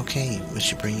like, okay, we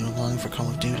should bring you along for Call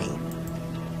of Duty.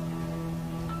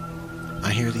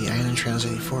 I hear the Island Trails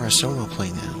 84 are solo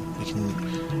play now. We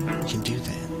can do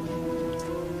that.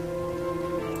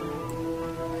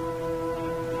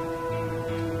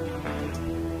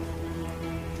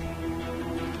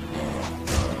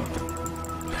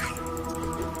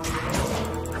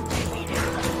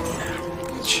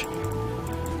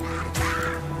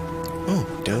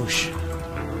 Oh, Doge.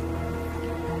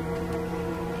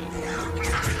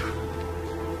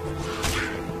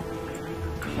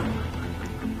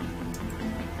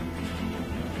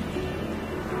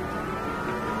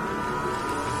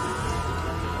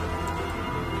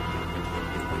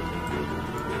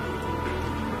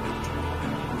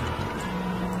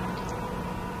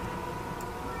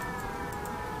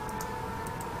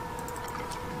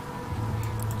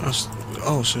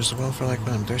 Oh, so it's a well for like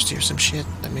when I'm thirsty or some shit?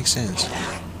 That makes sense.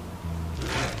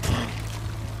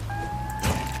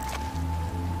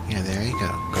 Yeah, there you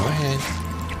go. Go ahead.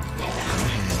 Go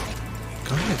ahead.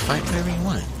 Go ahead, fight whatever you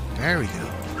want. There we go.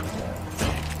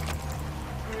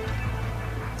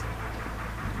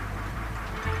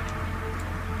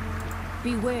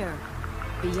 Beware.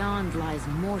 Beyond lies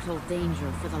mortal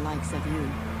danger for the likes of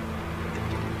you.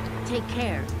 Take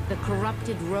care. The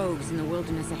corrupted rogues in the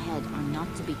wilderness ahead are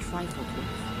not to be trifled with.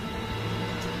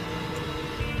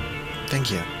 Thank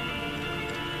you.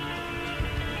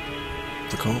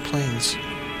 The cold plains.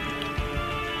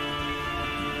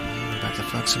 About to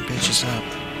fuck some bitches up.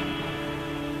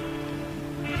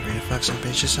 Ready to fuck some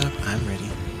bitches up? I'm ready.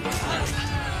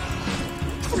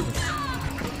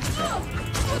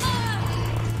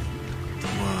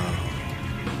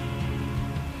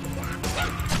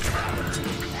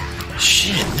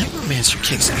 Shit, Necromancer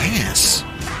kicks ass.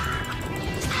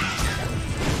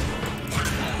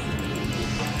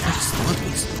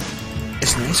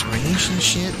 It's nice range and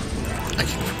shit. I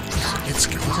can get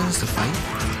skeletons to fight.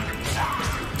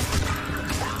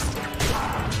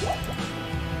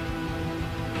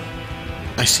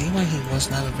 I see why he was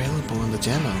not available in the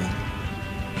demo.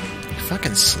 He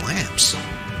fucking slaps.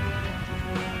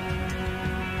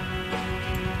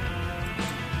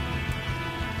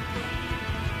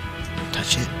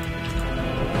 Touch it.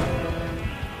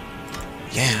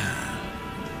 Yeah.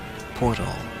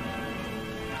 Portal.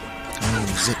 We can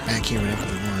zip back here whenever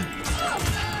we want.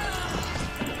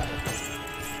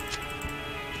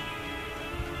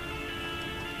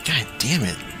 God damn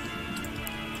it.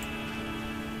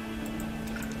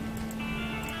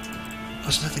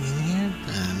 There's nothing in here?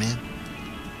 Ah, man.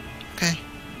 Okay.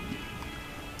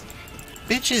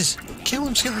 Bitches! Kill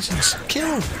them, skeletons!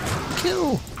 Kill!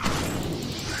 Kill!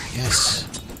 Yes.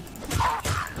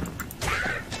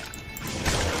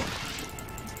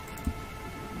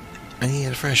 I need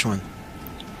a fresh one.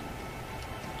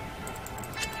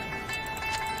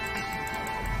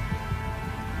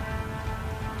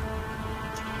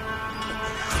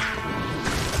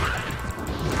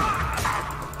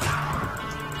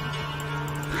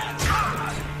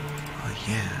 Oh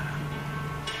yeah.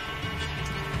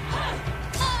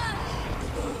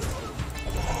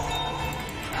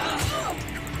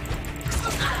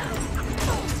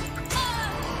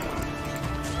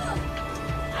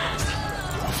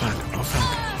 Oh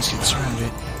fuck, he's getting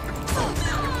surrounded.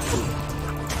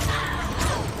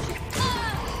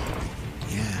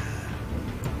 Yeah.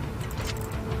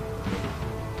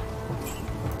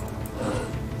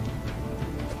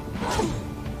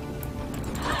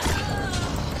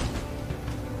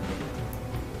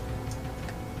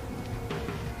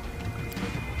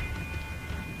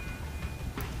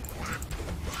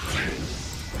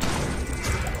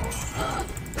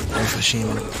 There's the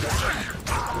shaman.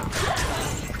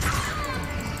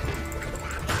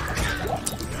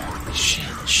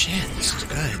 Shit, this is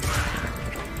good.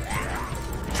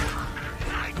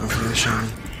 Go for the shaman.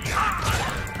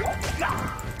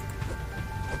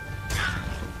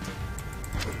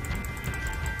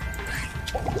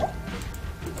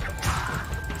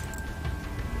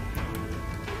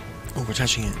 Oh, we're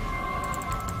touching it.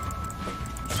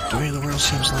 The way of the world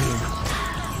seems lighter.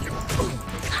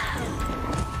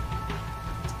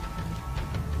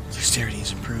 Dexterity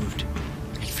is improved.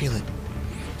 I can feel it.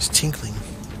 It's tinkling.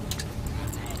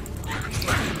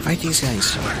 Fight these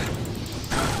guys.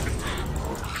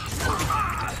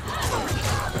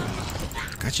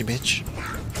 Got you, bitch.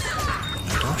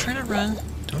 Now don't try to run.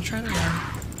 Don't try to run.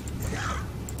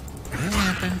 What'll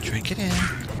happen? Drink it in.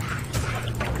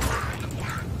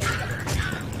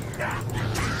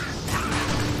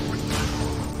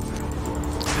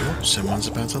 Oh, someone's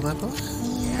about to level.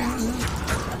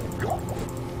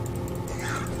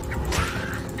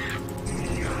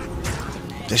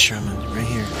 This shaman, right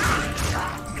here.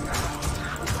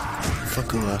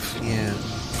 Fuck off, yeah.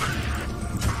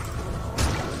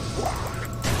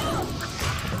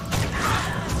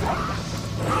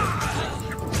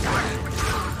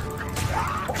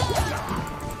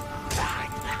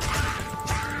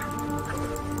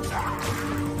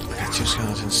 Got two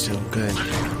skeletons still, good.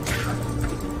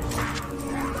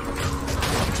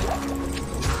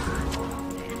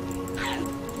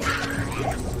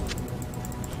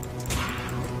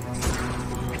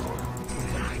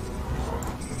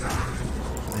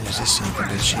 There's this son of a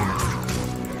bitch here.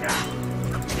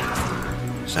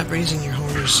 Stop raising your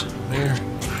horse. Where?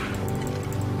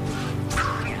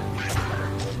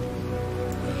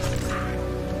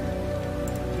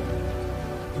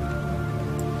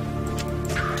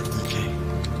 Okay.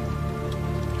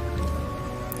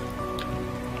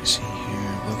 Let's see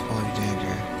here. Low quality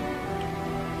dagger.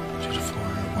 2 to 4.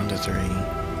 1 to 3.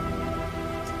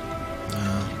 No.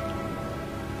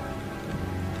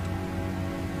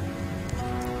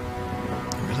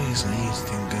 Isn't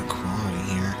anything good quality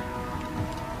here.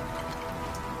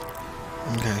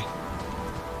 Okay.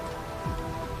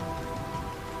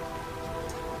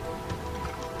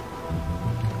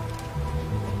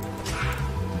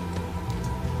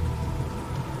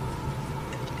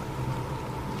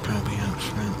 Probably out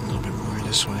front a little bit more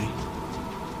this way.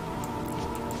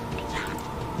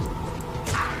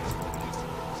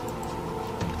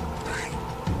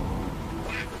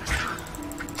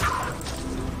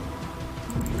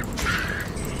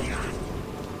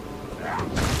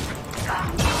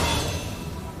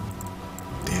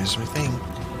 There's my thing.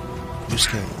 New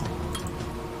skill.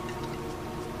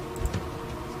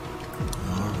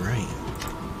 Alright.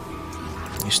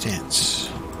 New stats.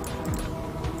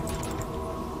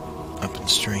 Up in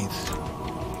strength.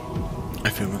 I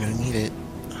feel we're gonna need it.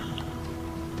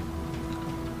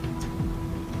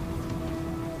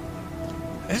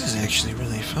 This is actually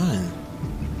really fun.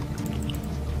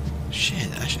 Shit,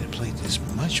 I should have played this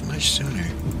much sooner.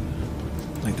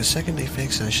 Like, the second they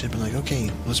fixed it, I should have been like,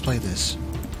 okay, let's play this.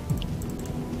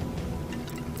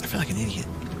 I feel like an idiot.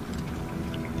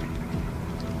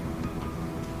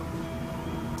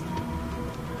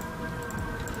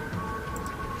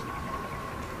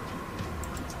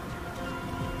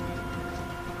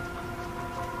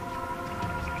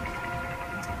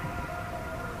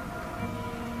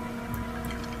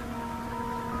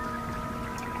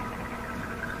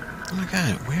 Oh my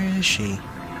god, where is she?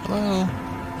 Hello?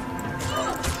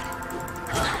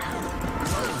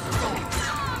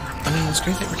 I mean, it's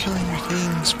great that we're killing your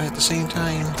things, but at the same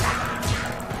time,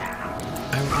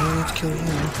 I would really like to kill you.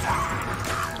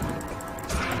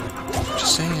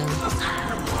 Just saying.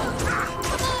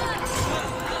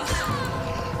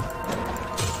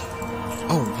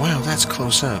 Oh, wow, that's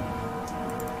close up.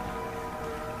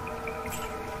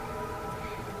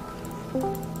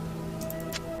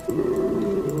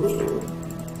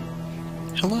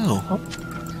 Hello. Oh,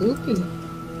 Poopy.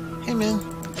 Hey, man.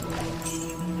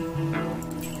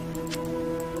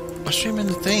 I'm streaming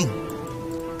the thing.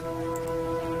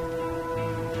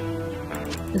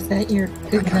 Is that your I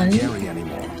good can't night? carry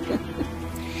anymore.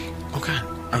 Oh, God.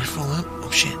 Are we full up?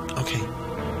 Oh, shit. Okay.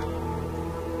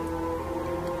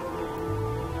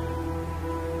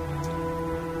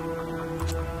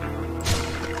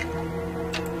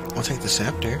 I'll take the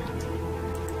scepter.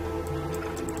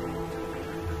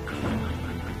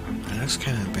 That's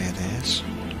kind of badass.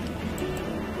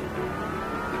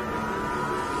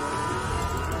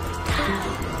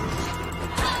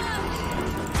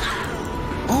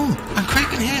 Oh, I'm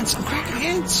cracking heads! I'm cracking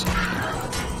heads!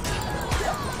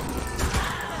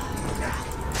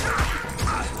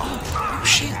 Oh,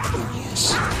 shit! Oh,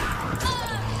 yes!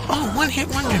 Oh, one hit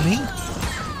wonder me!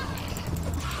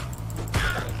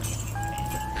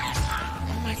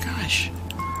 Oh my gosh!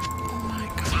 Oh my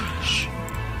gosh!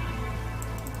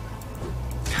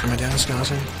 Am I down,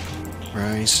 skeleton?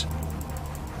 Rise.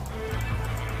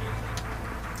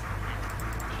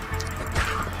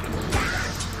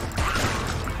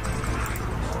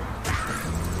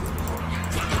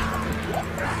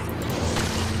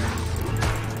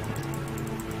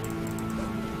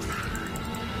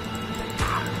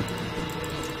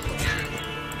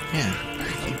 Yeah,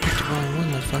 you picked the wrong one,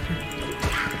 motherfucker.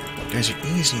 You guys are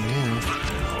easy now.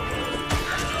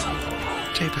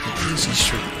 Take the easy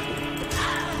street.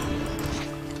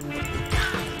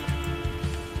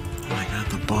 Oh my god,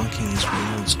 the bonking is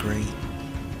real, it's great.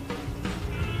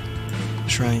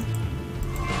 Shrine.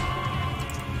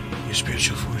 Your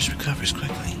spiritual force recovers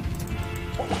quickly.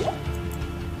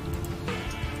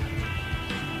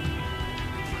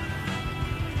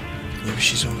 Maybe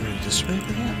she's over this way,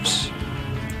 perhaps?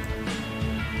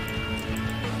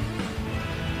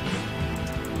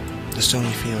 The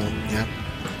stony field, yep.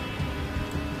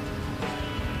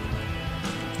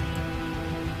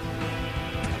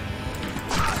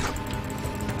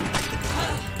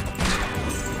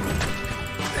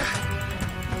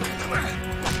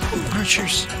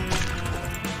 Archers!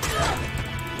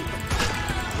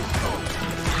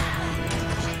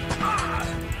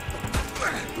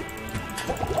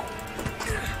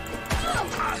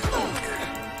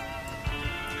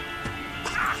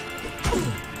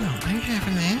 No, I ain't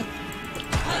having that.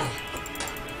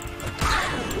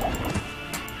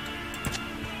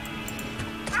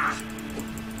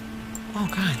 Oh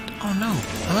god, oh no,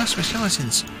 I lost my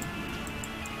skeletons.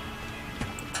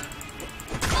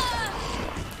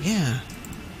 Yeah.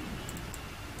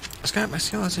 I just got my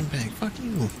skeleton back, fuck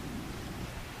you.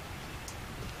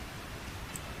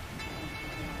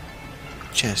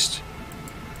 Chest.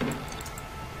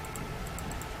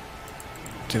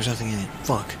 There was nothing in it,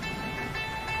 fuck.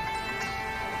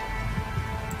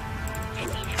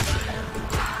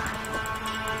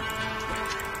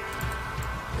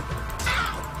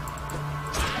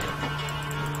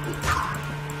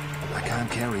 I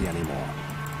can't carry anymore.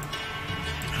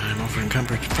 I'm over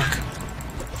encumbered, fuck.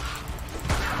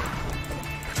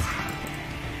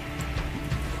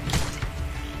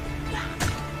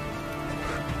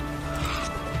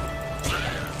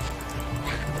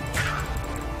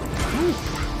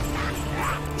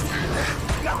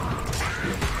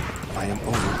 I am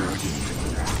overburdened.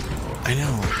 I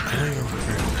know you're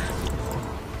overburdened.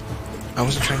 I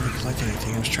wasn't trying to collect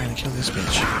anything, I was trying to kill this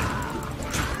bitch.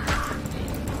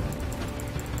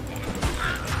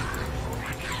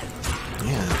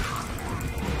 Yeah.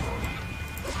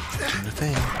 Doing the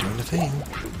thing, doing the thing.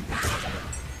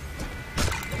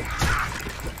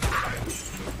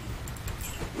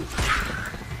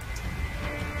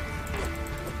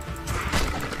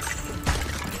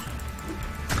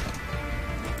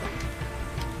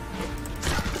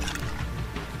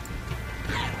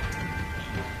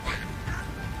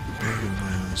 Very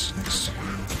violence next to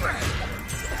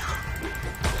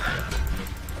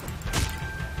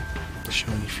the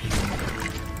showing field.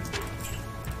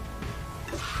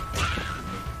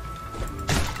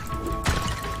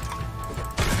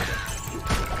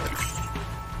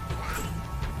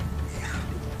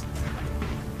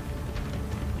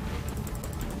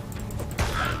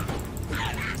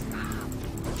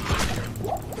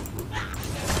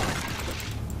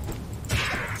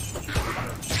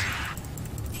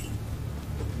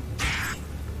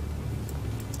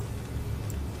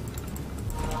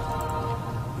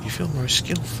 feel more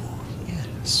skillful.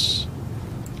 Yes.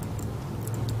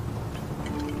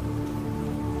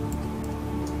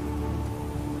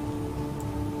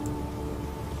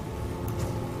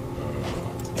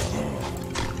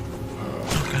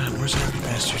 Oh god, more zombie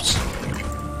bastards.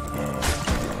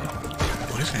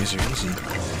 Oh, these guys are easy.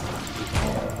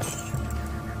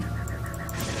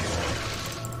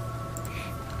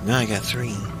 Now I got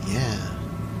 3. Yeah.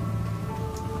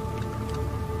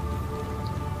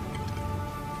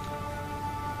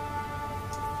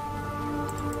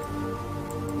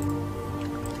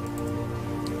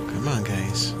 Come on,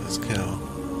 guys. Let's go.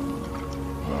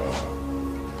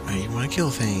 Oh, you want to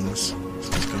kill things. So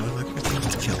let's go look for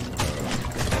things to kill.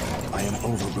 I am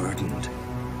overburdened.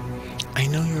 I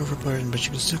know you're overburdened, but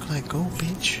you can still collect gold,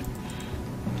 bitch.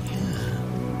 Yeah.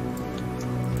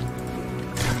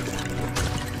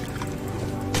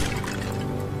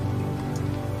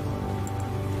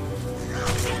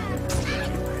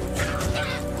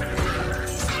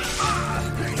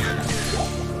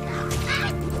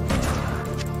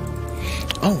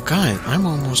 Oh god, I'm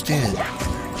almost dead.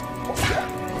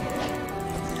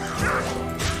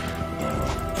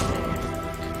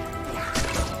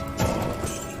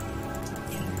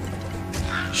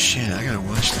 Shit, I gotta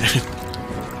watch that.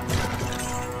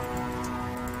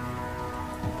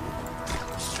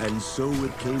 And so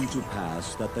it came to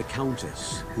pass that the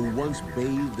Countess, who once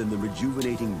bathed in the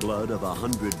rejuvenating blood of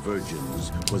 100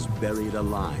 virgins, was buried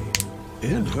alive.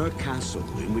 And her castle,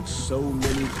 in which so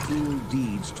many cruel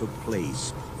deeds took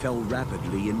place, fell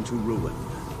rapidly into ruin.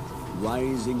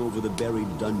 Rising over the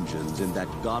buried dungeons in that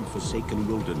god-forsaken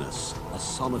wilderness, a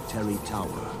solitary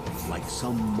tower, like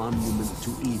some monument to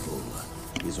evil,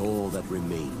 is all that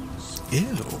remains.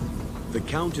 Ew. The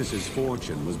Countess's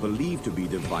fortune was believed to be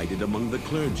divided among the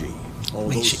clergy, although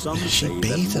Wait, some she say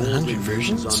bathed in that 100 more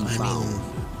versions? remains unfound.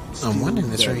 I'm wondering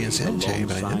that's very Buried unsanitary,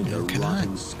 but I didn't know alongside it their cannot.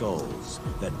 rotting skulls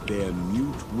that bear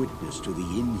mute witness to the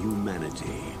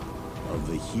inhumanity of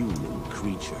the human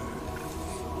creature.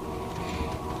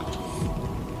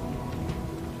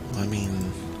 I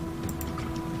mean...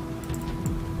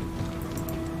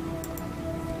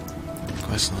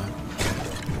 Quest log.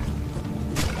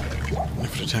 Look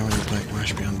for the tower in the black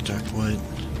marsh beyond the dark wood.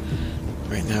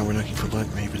 Right now we're looking for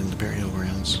Blood Raven in the burial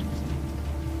grounds.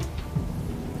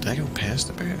 Did I go past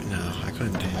the burial? No, I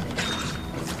couldn't have.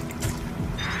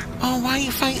 Oh, why are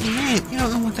you fighting it? You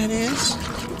don't know what that is?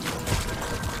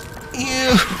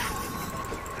 Ew!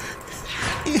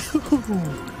 Ew!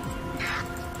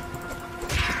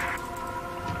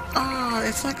 Oh,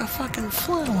 it's like a fucking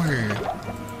flower!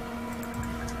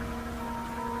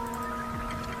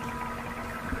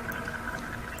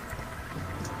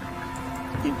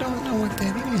 You don't know what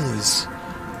that is.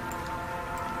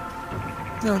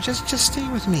 No, just stay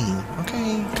with me,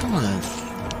 okay? Come on.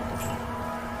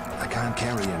 I can't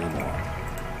carry anymore.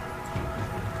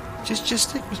 Just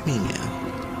stick with me now.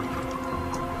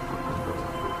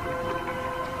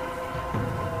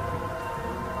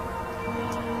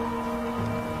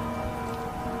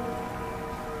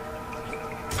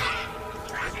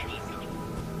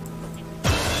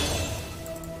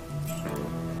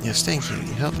 Yes, thank you.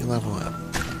 You helped me level up.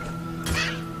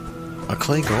 A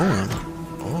clay golem?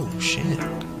 Oh, shit.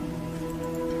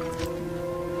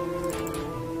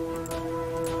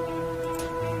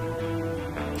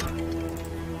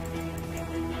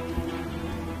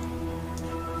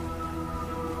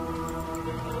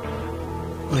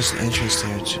 Well, there's an entrance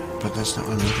there, but that's not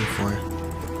what I'm looking for.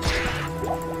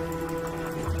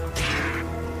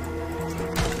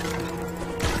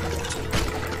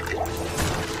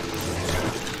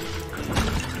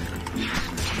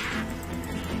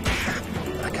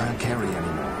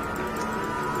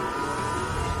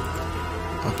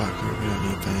 We don't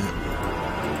need that.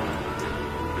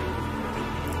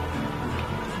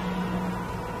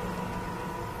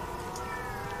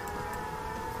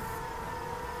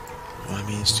 Well, I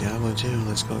mean, it's Diablo 2.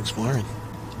 Let's go exploring.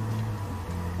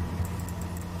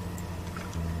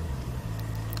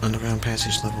 Underground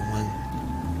passage level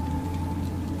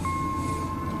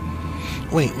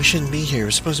 1. Wait, we shouldn't be here.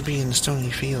 We're supposed to be in the stony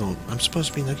field. I'm supposed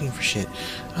to be looking for shit.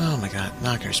 Oh my god.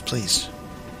 Knockers, please.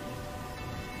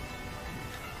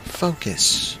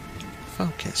 Focus.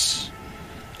 Focus.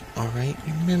 Alright,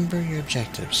 remember your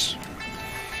objectives.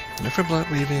 Look for Blood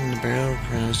Raven in the burial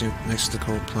grounds next to the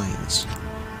cold plains.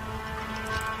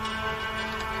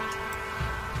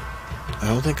 I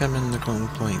don't think I'm in the cold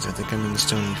plains. I think I'm in the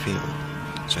stony field.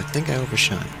 So I think I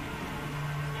overshot.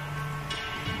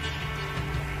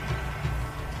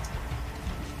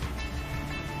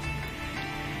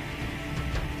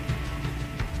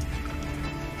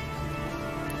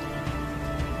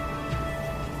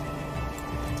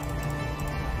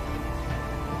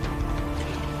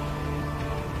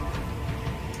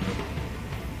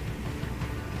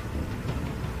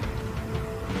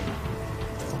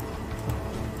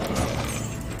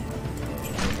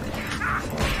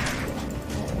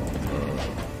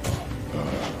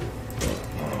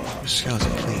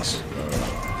 skeleton, please.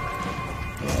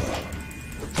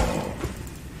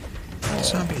 The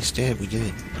zombie is dead. We did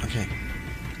it. Okay.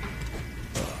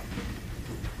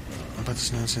 What about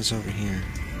this nonsense over here?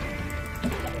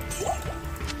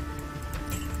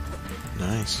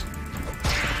 Nice.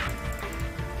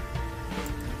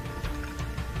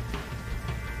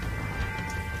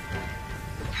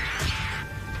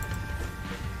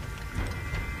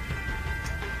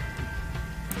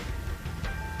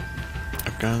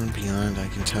 I've gone beyond, I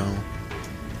can tell.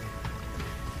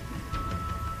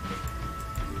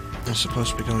 I'm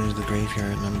supposed to be going to the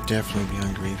graveyard, and I'm definitely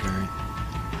beyond graveyard.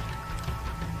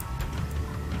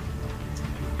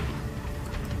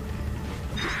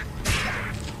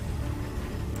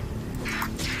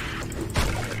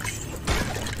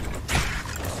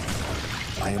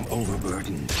 I am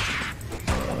overburdened.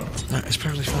 No, it's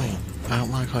perfectly fine. I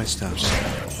don't want to collect stuffs.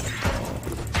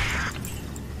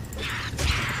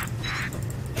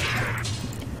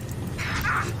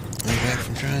 I'm back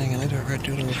from trying a little red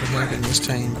doodle over here, and this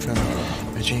time from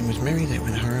a Jane was married that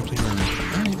went horribly wrong.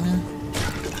 Alright, man.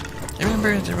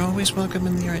 Remember, they're always welcome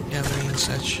in the art gallery and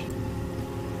such.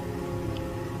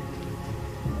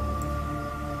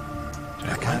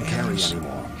 I can't carry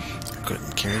anymore. I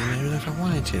couldn't carry them even if I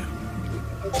wanted to.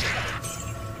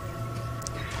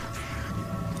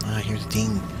 Ah, here's the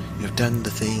thing. You've done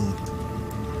the thing.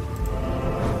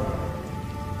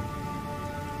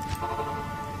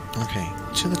 Okay,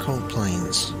 to the cold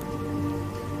plains.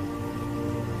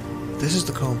 This is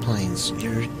the cold plains.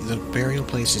 The burial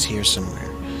place is here somewhere.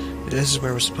 This is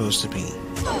where we're supposed to be.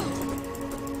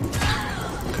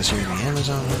 Because here the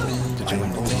Amazon women, they're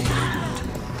doing the thing.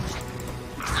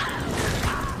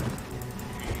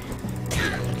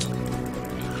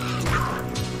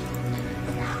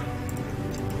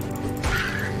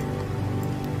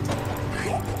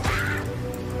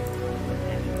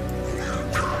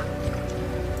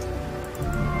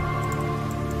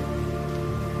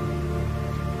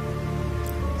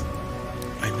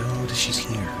 She's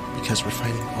here because we're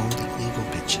fighting all the evil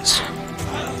bitches.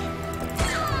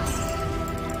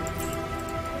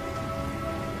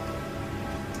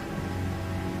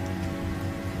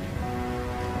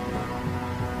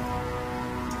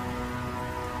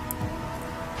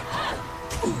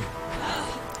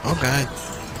 Oh God.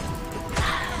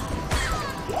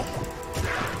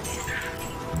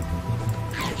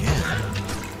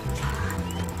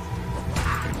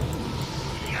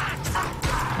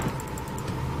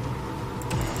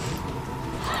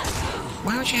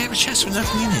 Why would you have a chest with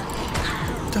nothing in it?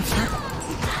 What the fuck?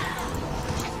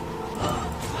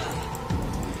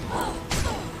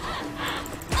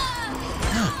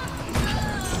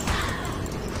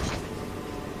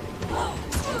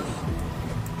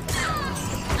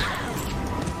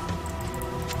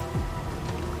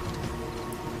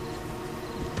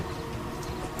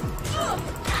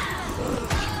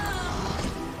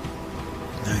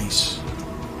 Nice.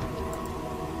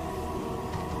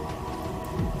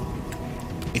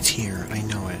 It's here. I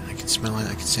know it. I can smell it.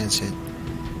 I can sense it.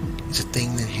 It's a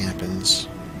thing that happens.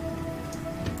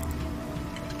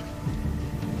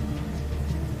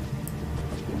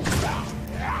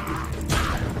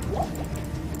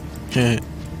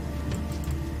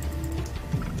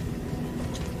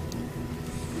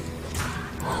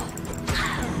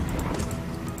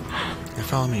 Now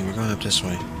follow me. We're going up this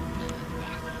way.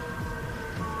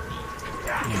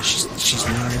 Yeah, she's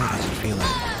near. I can feel it.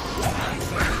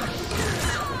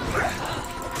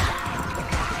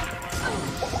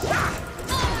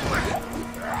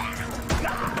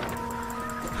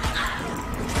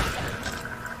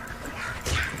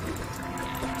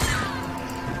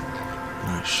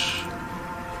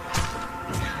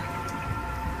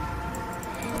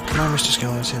 Come on, Mr.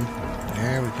 Skeleton.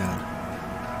 There we go.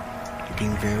 You're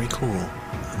being very cool.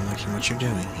 I'm liking what you're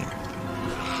doing here.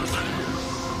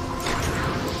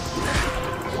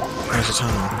 Where's the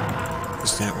tunnel?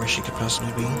 Is that where she could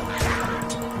possibly be?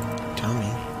 Tell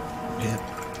me. Yep.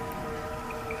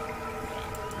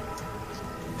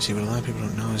 See, what a lot of people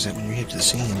don't know is that when you hit the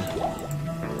scene,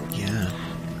 yeah.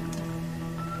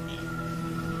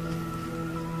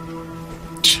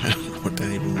 I don't know what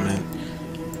that even meant.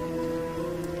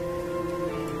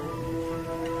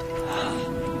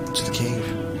 To the cave.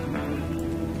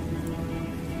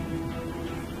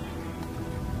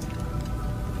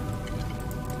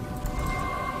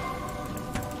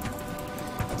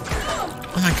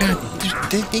 Oh my God!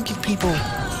 They give people.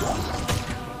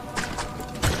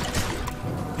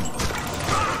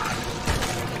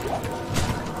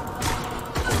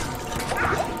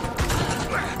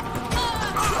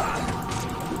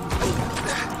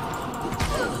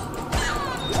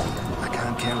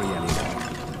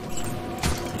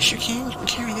 Yes, you can.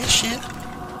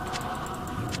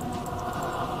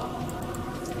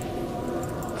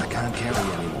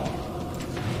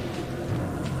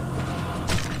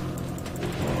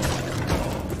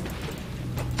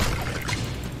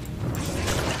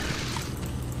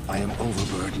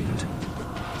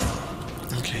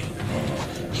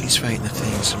 he's fighting the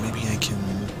thing, so maybe I can...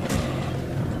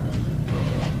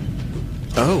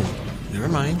 Oh, never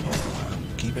mind.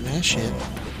 Keeping that shit.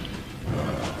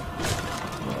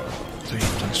 3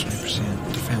 plus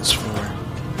 20%. Defense 4.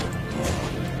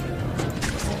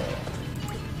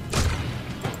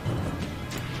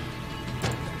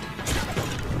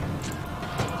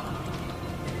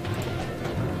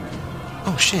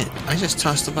 Oh shit, I just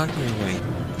tossed the buckler away.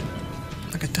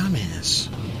 Like a dumbass.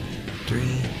 3,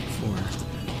 4.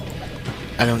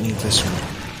 I don't need this one.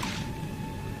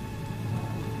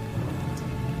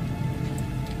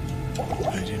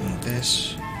 I do need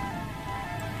this.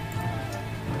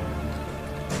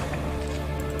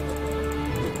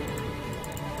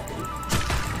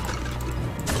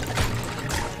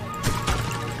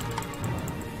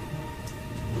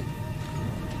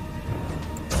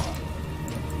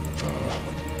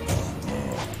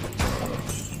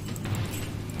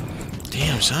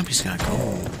 Damn, zombie's got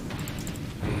gold.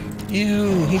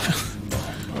 Ew, he fell.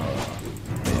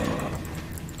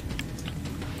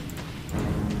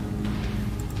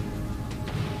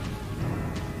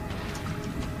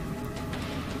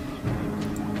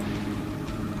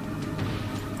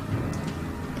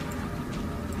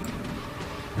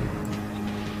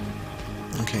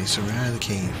 Okay, so we're out of the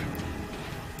cave.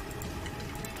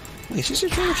 Wait, is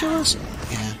this trying to kill us?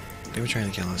 Yeah, they were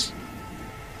trying to kill us.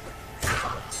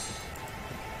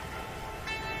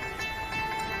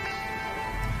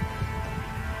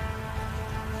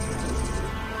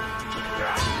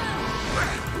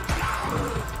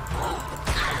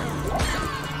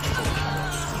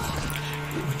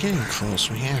 We're getting close,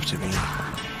 we have to be.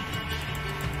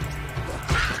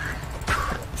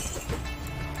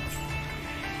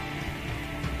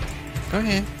 Go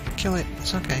ahead, kill it,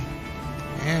 it's okay.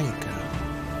 There you go.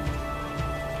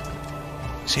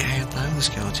 See, I allow the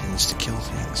skeletons to kill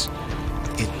things.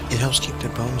 It helps keep their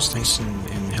bones nice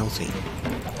and healthy.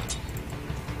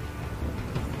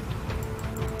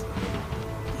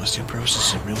 Osteoporosis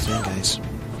is a real thing, guys.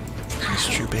 It's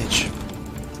a true bitch.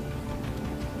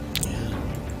 Yeah.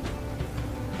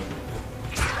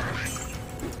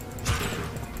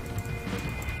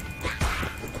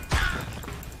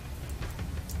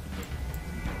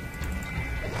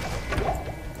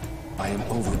 I am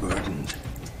overburdened.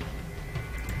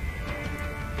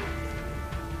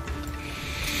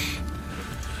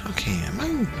 Okay, am I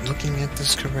looking at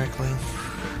this correctly?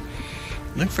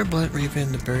 Look for Blood Raven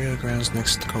in the burial grounds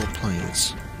next to the Cold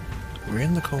Plains. We're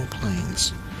in the Cold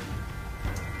Plains.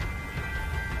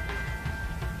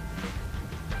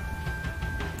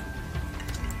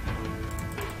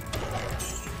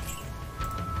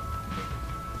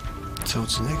 So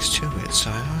it's next to it, so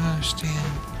I don't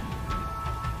understand.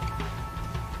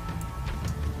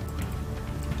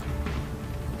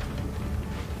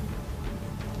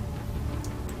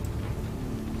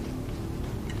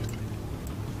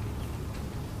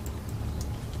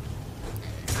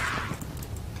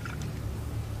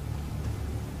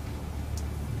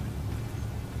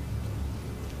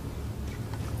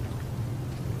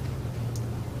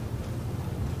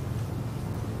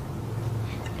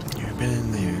 You've been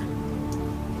in there.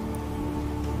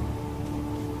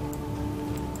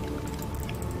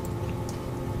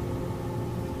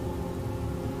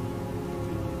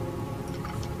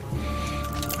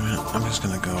 Well, I'm just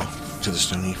gonna go to the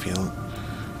stony field.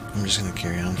 I'm just gonna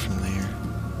carry on from there.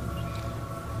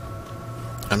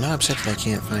 I'm not upset that I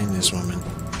can't find this woman,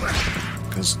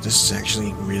 because this is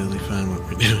actually really fun what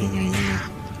we're doing right here.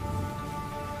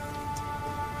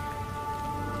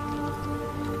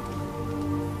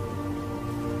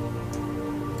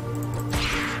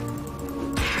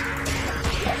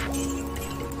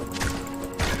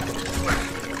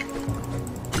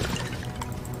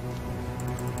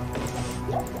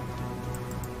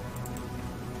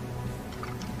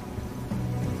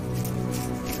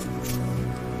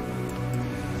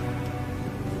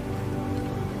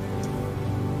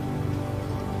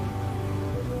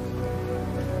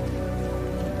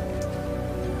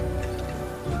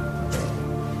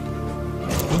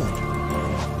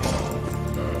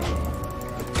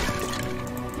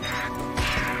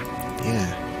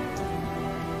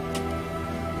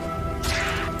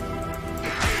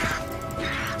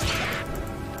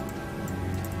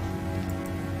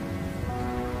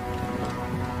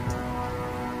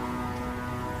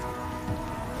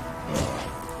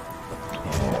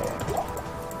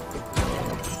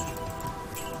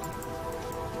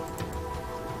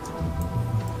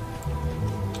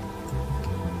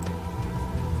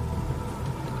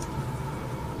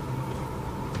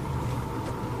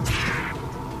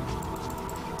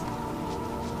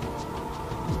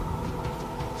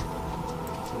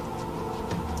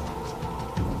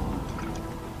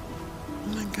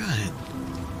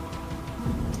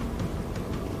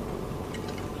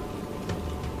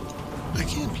 I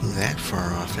can't be that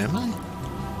far off, am I?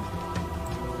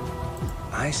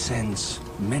 I sense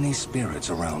many spirits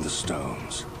around the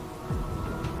stones.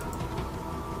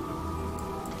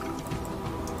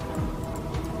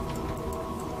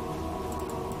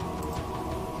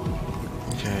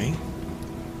 Okay.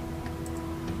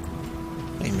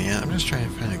 Hey man, I'm just trying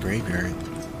to find a graveyard.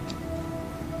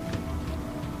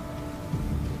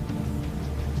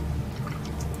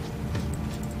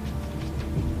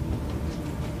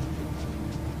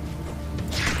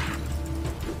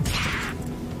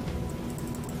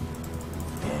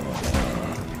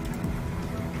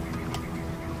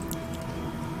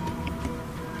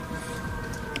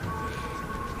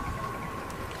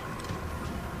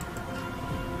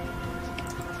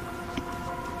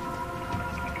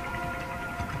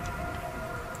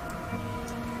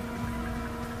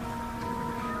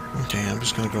 Okay, I'm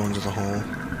just gonna go into the hole.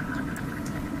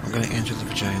 I'm gonna enter the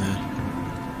vagina.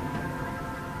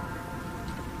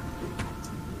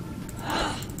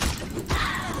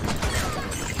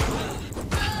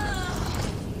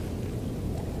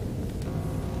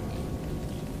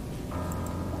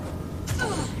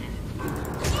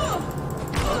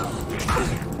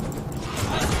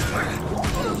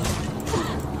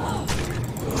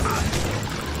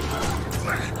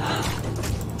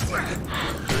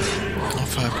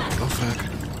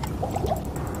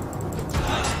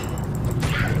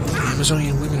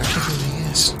 Amazonian women are kicking my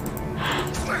ass.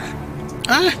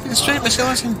 Ah! It's straight my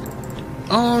skeleton!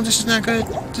 Oh, this is not good.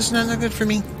 This is not good for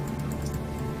me.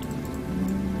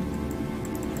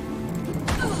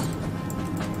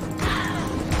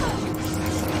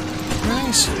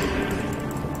 Nice!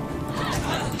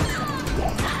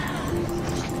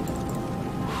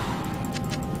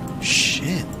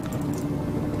 Shit.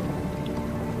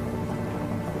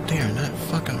 They are not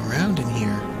fucking around in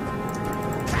here.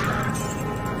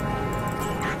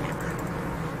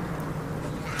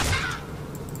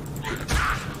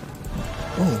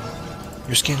 Oh,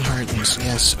 your skin hardens.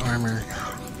 Yes, armor.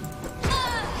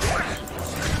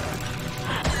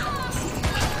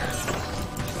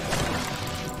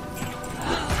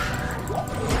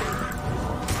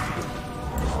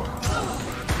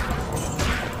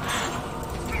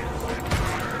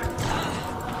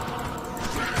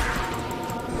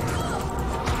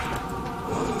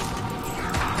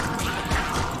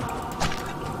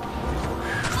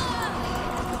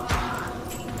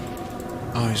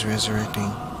 Oh, he's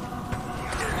resurrecting.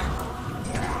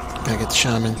 Gotta get the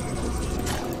shaman.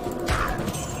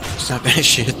 Stop that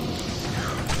shit.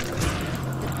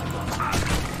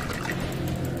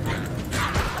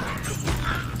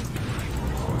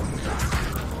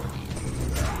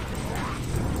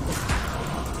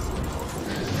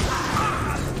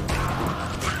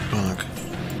 Bonk.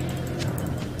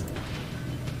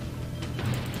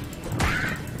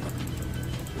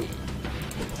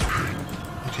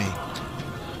 Okay.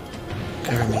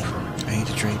 Cover me. I need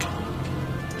a drink.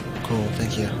 Cool,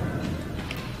 thank you.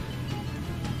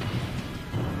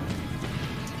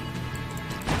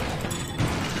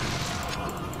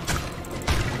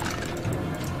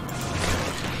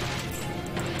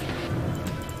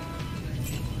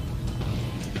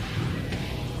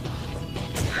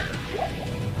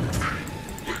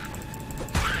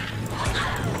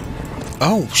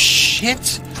 Oh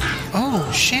shit!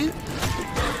 Oh shit!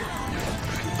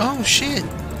 Oh shit!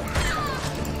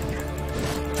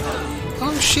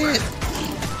 Oh shit!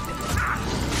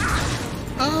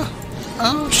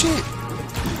 Oh shit!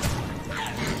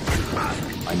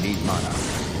 I need mana.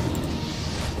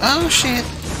 Oh shit!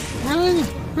 Run!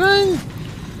 Run!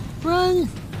 Run!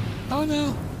 Oh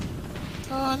no!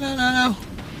 Oh no no no!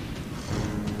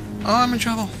 Oh, I'm in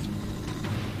trouble!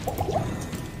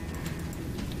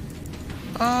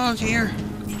 Oh dear!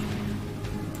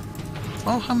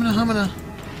 Oh, humana humana!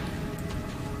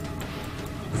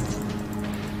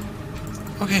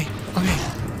 Okay, okay.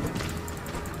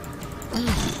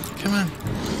 Come on.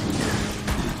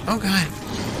 Oh god.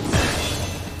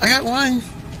 I got one!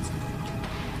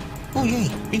 Oh yay,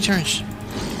 recharge.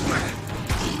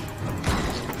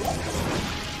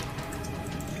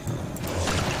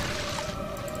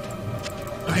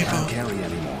 Okay, I can't Bo. carry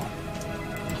anymore.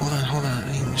 Hold on,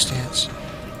 I need new stats.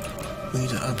 We need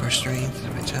to up our strength,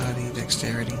 vitality,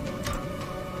 dexterity.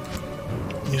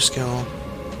 New skill.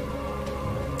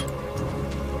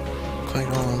 Click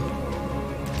on.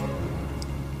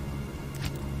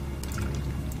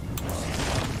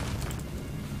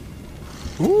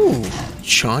 Ooh,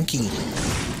 chonky.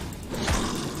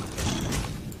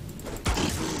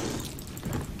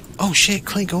 Oh shit,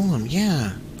 clay golem,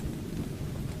 yeah.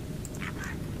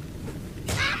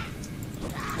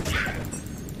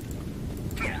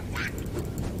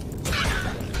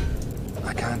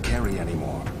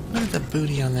 Look at the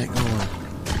booty on that golem.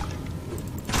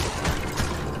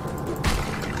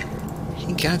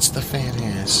 He got the fat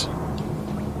ass.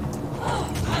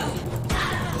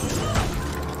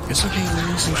 It's okay,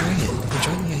 ladies, enjoy it.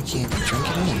 Enjoy the eye candy. Drink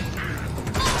it in.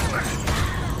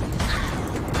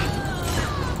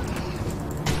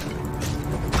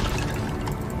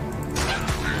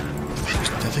 There's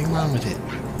nothing wrong with it.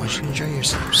 Why should you enjoy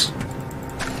yourselves?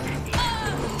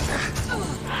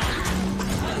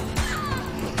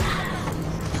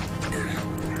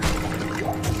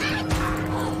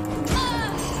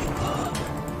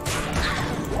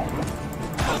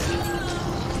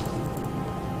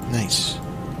 Nice.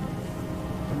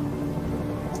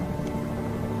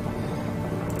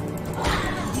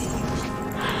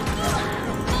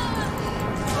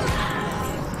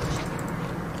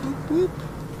 Whoop.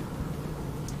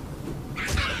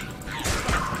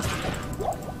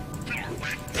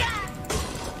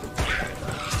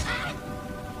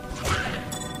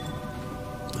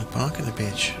 I'm bonking a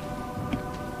bitch.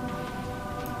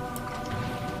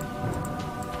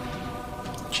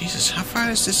 Jesus, how far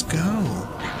does this go?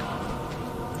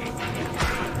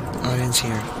 Audience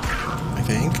here, I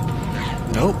think.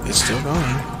 Nope, it's still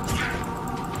going.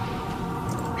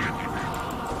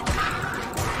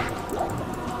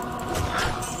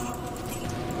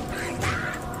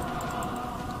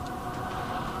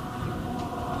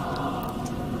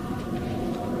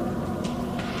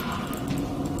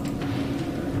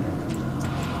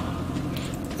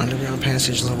 Underground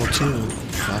passage level 2.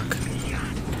 Fuck.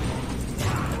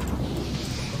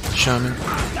 Shaman.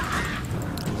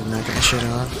 Knock that shit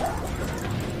off.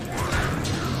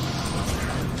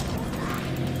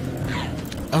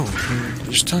 Oh,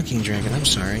 you're stalking dragon, I'm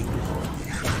sorry.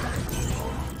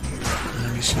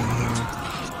 Let me see here.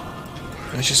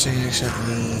 Let's just say I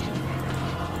accidentally...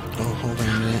 Oh, hold on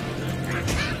a minute.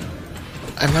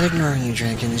 I'm not ignoring you,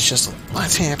 dragon, it's just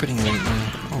lots happening right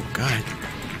now. Oh, God.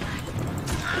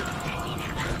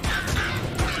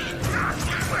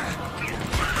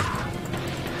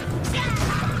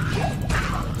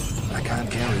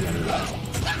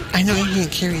 I know you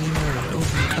can't carry anymore,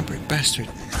 over-encumbered bastard.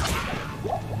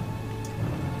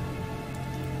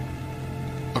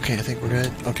 Okay, I think we're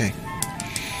good. Okay.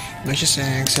 Let's just say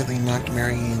I accidentally knocked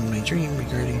Mary in my dream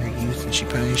regarding her youth, and she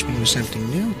punished me with something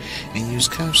new, and used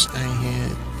cuffs.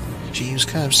 She used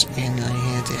cuffs, and I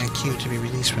had to act cute to be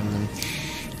released from them.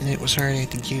 And it was hard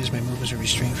acting cute as my movements were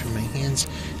restrained from my hands,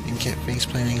 and kept face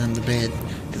planting on the bed.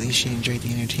 At least she enjoyed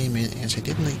the entertainment, as I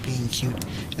didn't like being cute,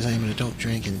 as I am an adult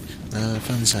dragon, not a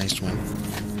fun-sized one.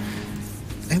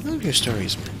 I love your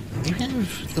stories, man. You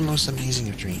have the most amazing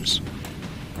of dreams.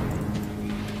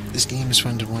 This game is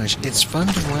fun to watch. It's fun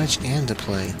to watch and to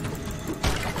play.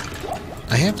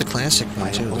 I have the classic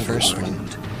one too, the first one.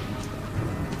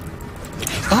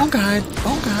 Oh god!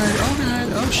 Oh god! Oh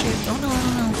god! Oh shit! Oh no!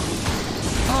 Oh no!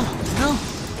 Oh no!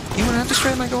 You will not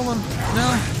destroy my golem!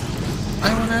 No!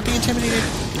 I will not be intimidated!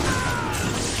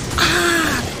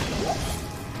 Ah!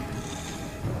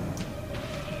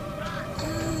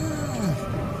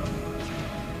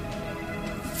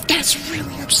 That's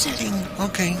really upsetting.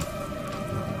 Okay.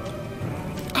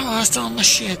 I lost all my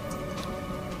shit.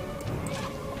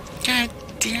 God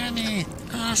damn it.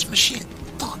 I lost my shit.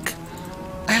 Fuck.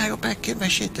 I gotta go back and get my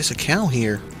shit. There's a cow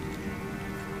here.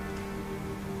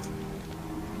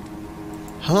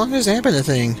 How long has that been a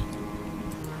thing?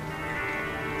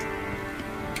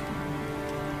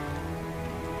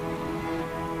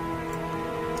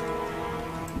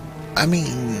 I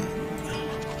mean...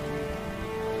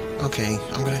 Okay,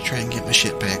 I'm gonna try and get my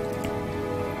shit back.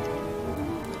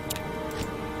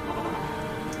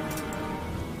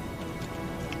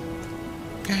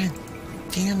 God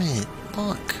damn it.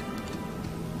 Fuck.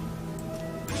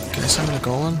 Can I summon a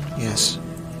golem? Yes.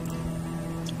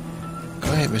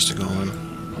 Go ahead, Mr. Golem.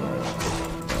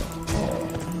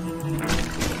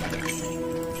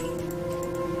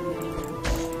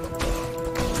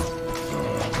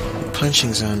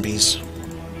 Punching zombies.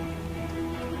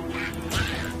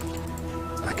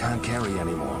 I can't carry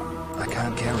anymore. I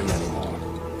can't carry anymore.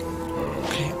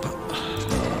 Okay, but...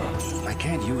 I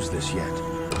can't use this yet.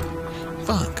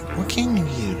 Fuck, what can you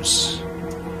use?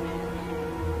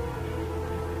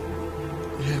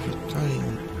 You have a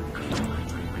thing.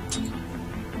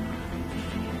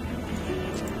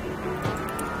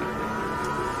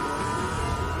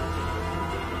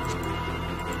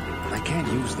 I can't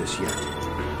use this yet.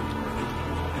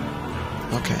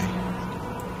 Okay.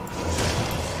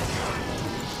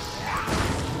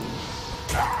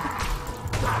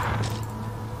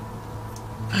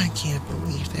 I can't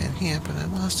believe that happened. I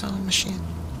lost all my shit.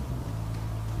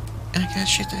 And I got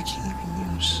shit that I can't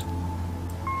even use.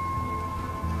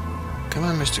 Come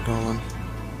on, Mr. Golem.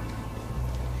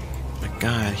 My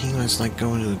God, he was like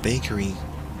going to a bakery.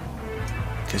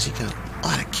 Because he got a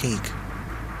lot of cake.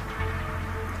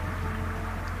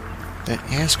 That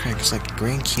ass crack is like a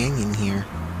Grand Canyon here.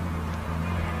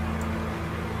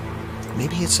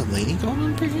 Maybe it's a lady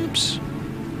golem, perhaps?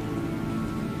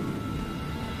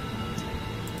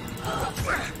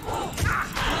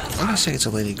 I'm gonna say it's a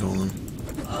lady golem.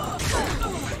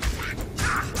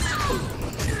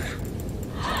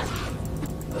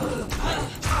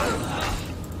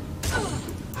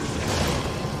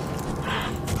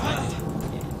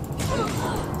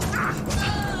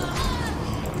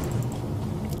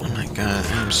 Oh my God,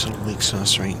 I am so weak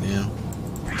sauce right now.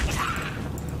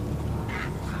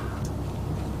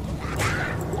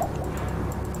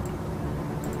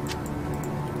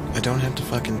 I don't have the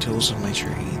fucking tools of my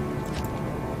trade.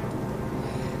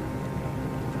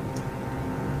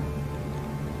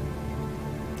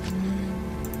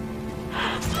 I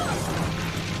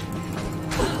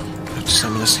have to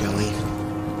summon a skelly.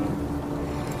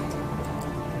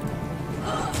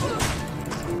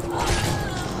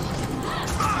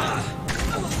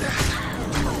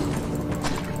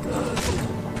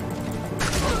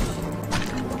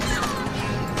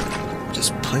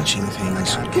 Just punching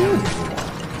things.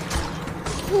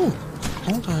 Ooh,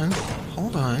 hold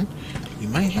on. You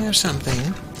might have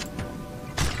something.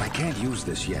 I can't use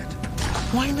this yet.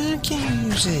 Why not can't you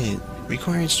use it?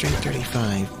 Required strength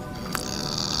 35.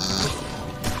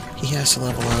 He has to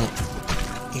level up.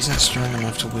 He's not strong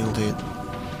enough to wield it.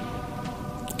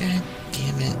 God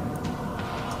damn it.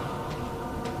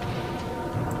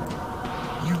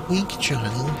 You're weak,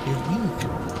 Johnny. You're weak.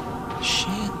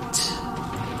 Shit.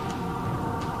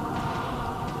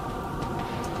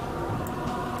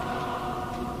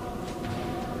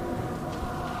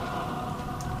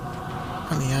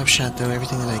 On the upshot, though,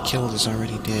 everything that I killed is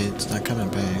already dead. It's not coming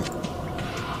back.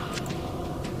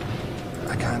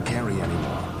 I can't carry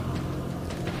anymore.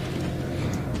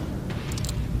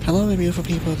 Hello, the beautiful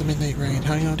people of the Midnight Ride.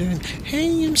 How y'all doing? Hey,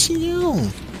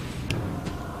 MCU!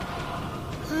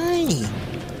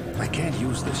 Hi! I can't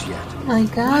use this yet. My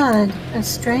God, a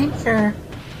stranger.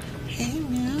 Hey,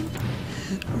 man.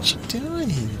 What you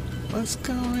doing? What's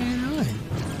going on?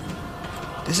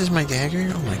 This is my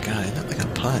dagger? Oh my God, not like a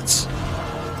putz.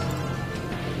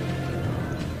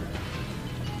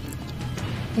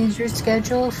 Is your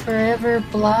schedule forever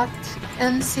blocked,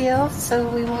 MCL, so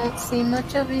we won't see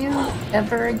much of you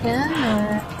ever again?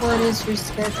 Or what is your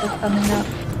schedule coming up?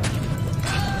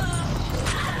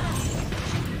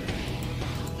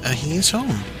 He is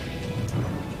home.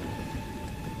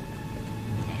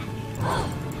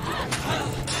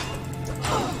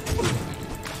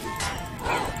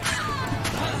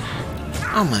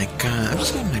 Oh my God, I'm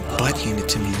just getting my butt handed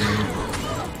to me now.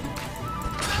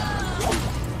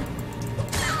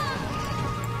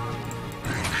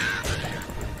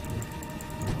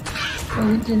 Well,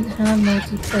 we didn't have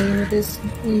multiplayer this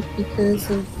week because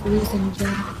of losing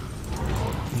Jen.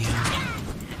 Yeah.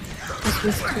 This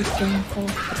was too painful.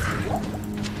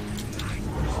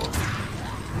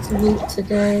 It's a week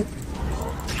today.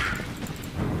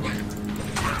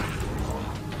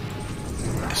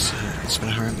 It's been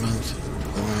a hard month.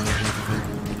 The latter half of it.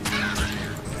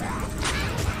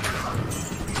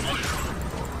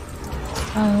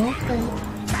 Oh, okay.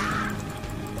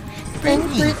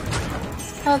 Thank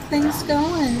how things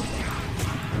going?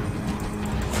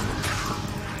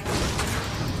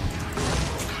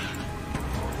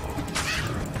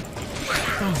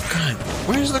 Oh God,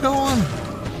 where's the golem?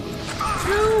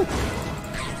 No!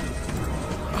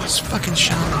 Oh, it's fucking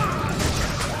shaman.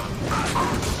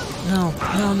 No.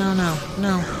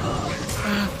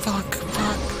 Ah, fuck.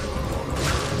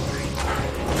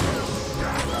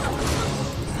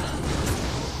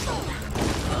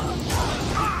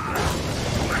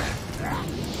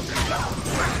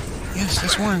 Yes,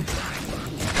 that's one.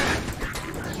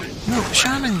 No,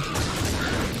 shaman!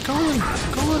 Go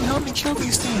on, help me kill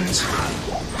these things.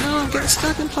 No, I'm getting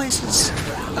stuck in places.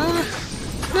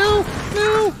 No,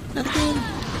 not again.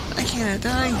 I can't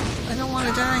die. I don't want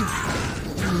to die.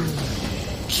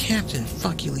 Captain,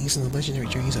 fuck you, he's in the legendary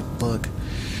journey. He's a bug.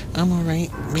 I'm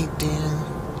alright. Meet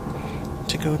Dan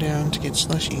to go down to get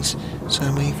slushies, so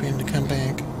I'm waiting for him to come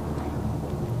back.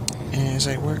 As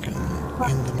I work in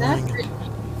the morning.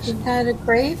 You had a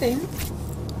craving.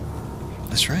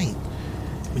 That's right.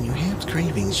 When you have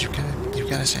cravings, you've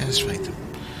got to satisfy them.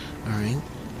 Alright?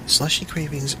 Slushy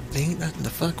cravings, they ain't nothing to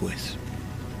fuck with.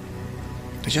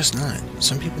 They're just not.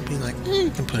 Some people be like, you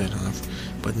can put it off.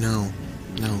 But no,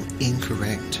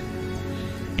 incorrect.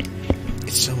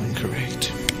 It's so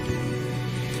incorrect.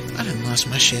 I done lost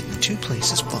my shit in 2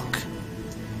 places, fuck.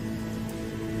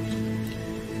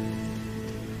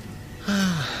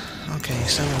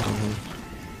 summon golem.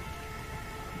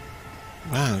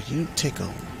 Wow, you take a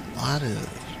lot of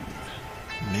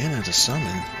mana to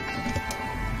summon.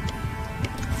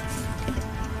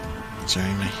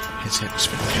 Sorry, my headset was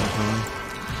kind of wrong.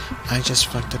 I just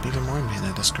fucked up even more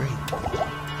mana, that's great.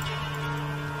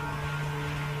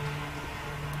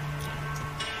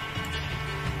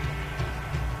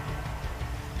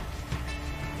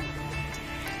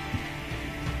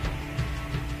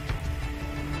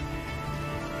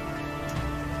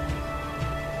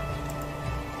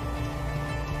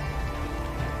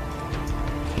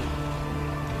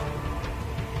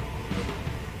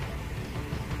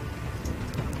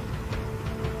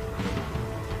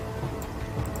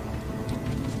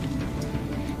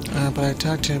 But I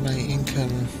talked to my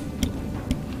income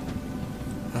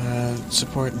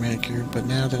support manager, but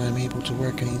now that I'm able to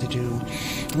work, I need to do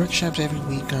workshops every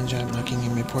week on job looking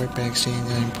and report back saying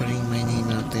that I'm putting my name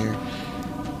out there.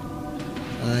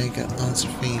 I got lots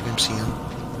of fave MCL.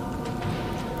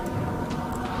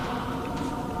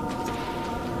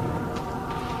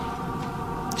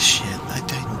 Shit, I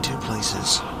died in 2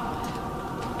 places.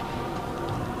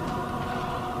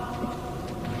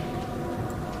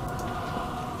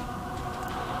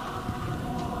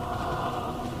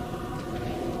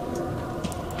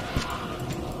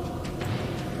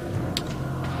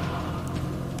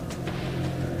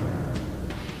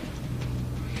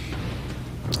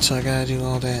 So I gotta do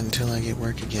all that until I get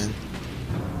work again.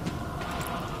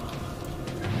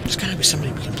 There's gotta be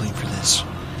somebody we can blame for this.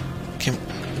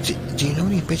 Do you know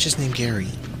any bitches named Gary?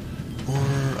 Or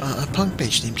a punk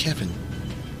bitch named Kevin?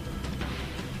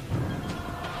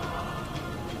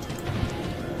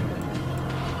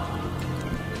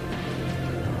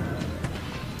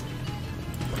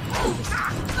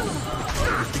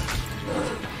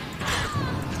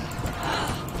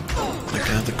 My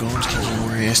god, the golem's kicking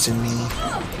more ass than me.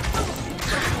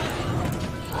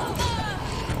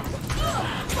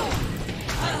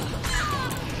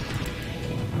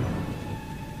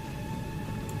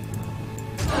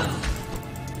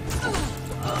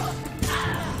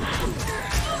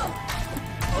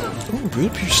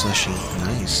 Root beer slushy,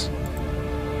 nice.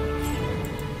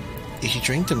 If you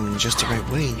drink them in just the right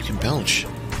way, you can belch.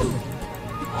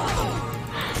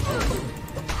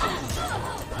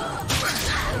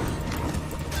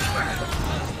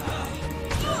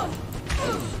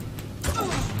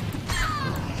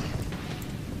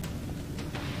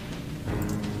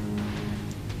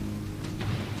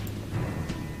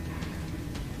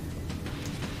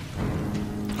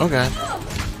 Oh god.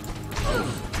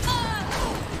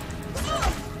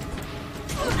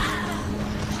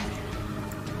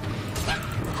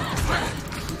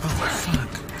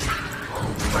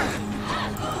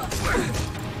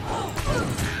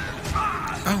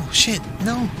 Shit,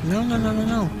 no.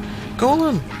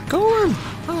 Golem!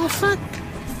 Oh, fuck!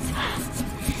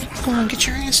 Golem, get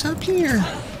your ass up here!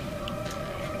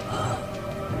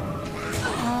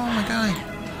 Oh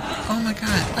my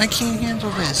god, I can't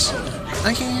handle this!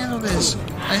 I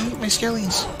hate my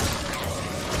skellies!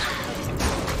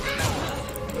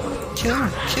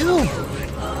 Kill!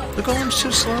 The golem's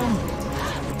too slow!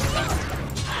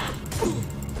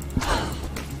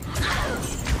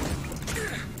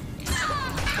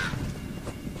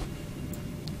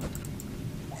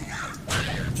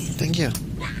 Thank you.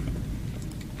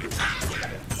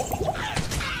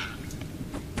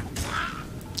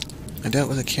 I dealt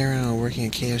with a Karen while working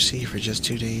at KFC for just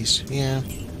 2 days. Yeah.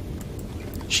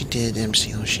 She did,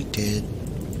 MCO, she did.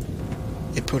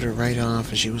 It put her right off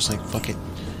and she was like, fuck it.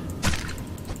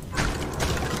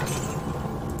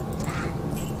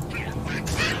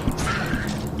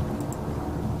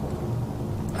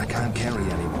 I can't carry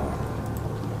anymore.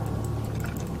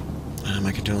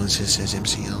 My condolences, says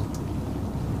MCL.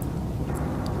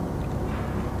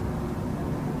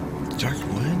 Dark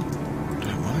Wood? Do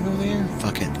I want to go there?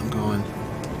 Fuck it, I'm going.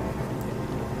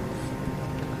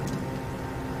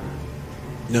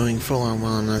 Knowing full on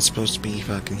well I'm not supposed to be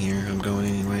fucking here, I'm going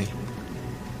anyway.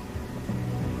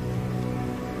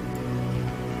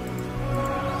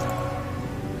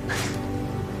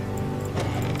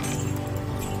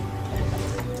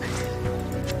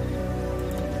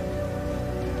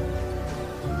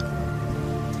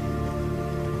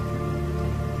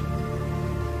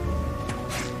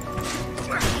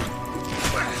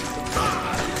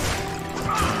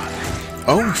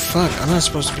 Oh, fuck. I'm not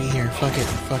supposed to be here. Fuck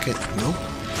it.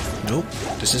 Nope.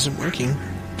 This isn't working.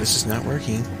 This is not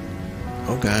working.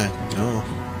 Oh, God. No.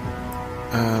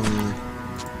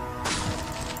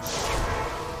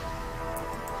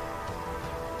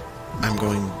 I'm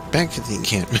going back to the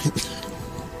encampment.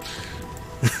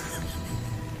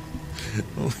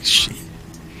 Holy shit.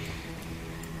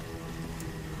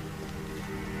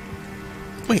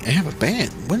 I have a bat.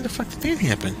 When the fuck did that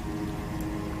happen?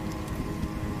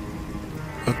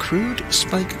 A crude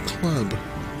spike club.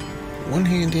 One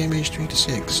hand damage 3 to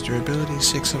 6. Durability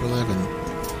 6 of 11.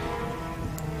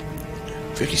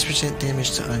 50%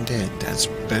 damage to undead. That's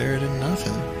better than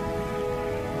nothing.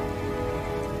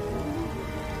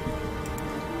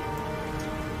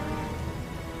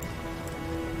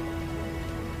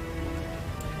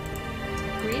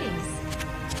 Greetings.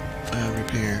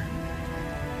 Repair.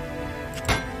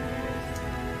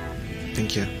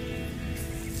 Thank you.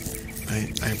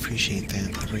 I appreciate that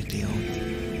a great deal.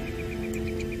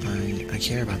 I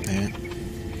care about that.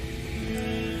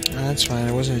 That's fine.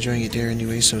 I wasn't enjoying it there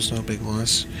anyway, so it's no big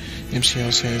loss.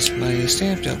 MCL says, my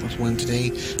staff dealt with one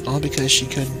today, all because she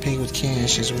couldn't pay with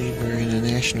cash as we were in a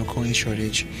national coin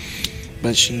shortage.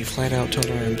 But she flat out told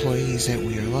our employees that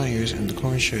we are liars and the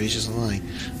coin shortage is a lie.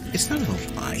 It's not a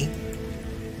lie.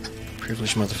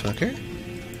 Privileged motherfucker.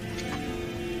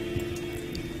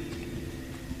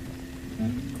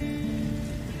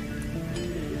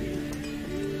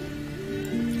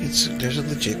 There's a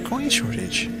legit coin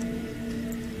shortage.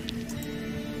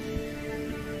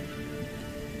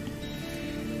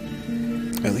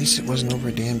 At least it wasn't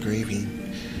over damn gravy.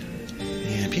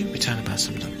 Yeah, people be talking about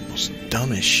some of the most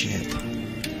dumbest shit.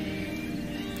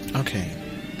 Okay.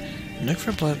 Look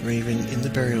for Blood Raven in the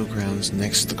burial grounds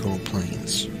next to the Gold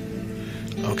Plains.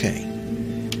 Okay.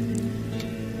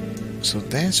 So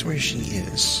that's where she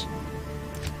is.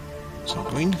 So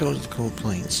I'm going to go to the Gold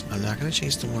Plains. I'm not going to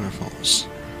chase the waterfalls.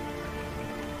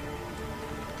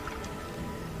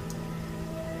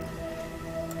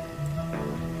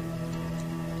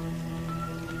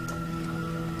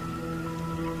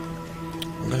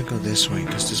 I'm gonna go this way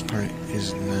because this part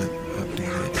is not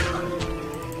updated.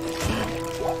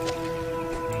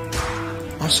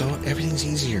 Also, everything's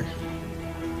easier.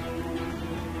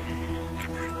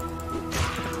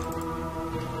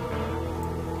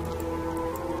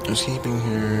 I was keeping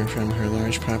her from her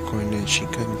large popcorn that she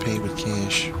couldn't pay with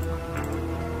cash.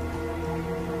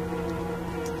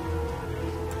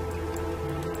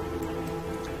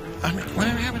 I mean,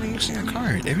 whatever happened to using a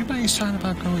card? Everybody's talking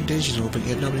about going digital, but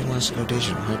yet nobody wants to go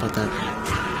digital. How about that?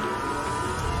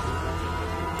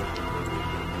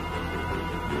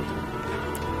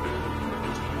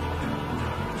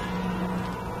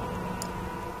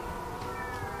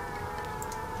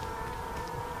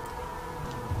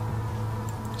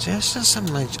 See, that's just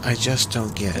something I just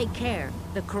don't get. Take care.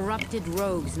 The corrupted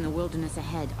rogues in the wilderness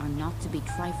ahead are not to be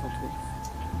trifled with.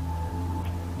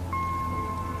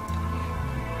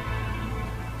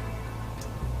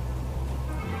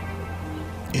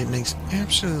 It makes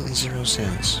absolutely zero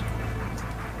sense.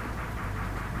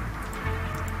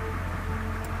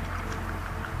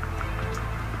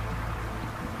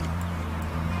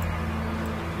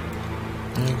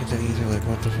 I get that either, like,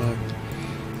 what the fuck?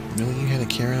 Really, you had a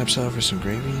Karen upsell for some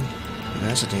gravy?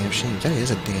 That's a damn shame. That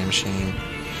is a damn shame.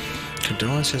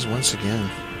 Condolences once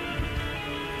again.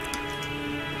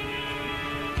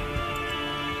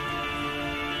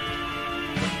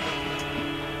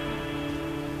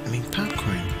 I mean,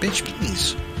 popcorn. Bitch,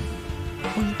 please.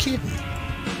 Who are you kidding?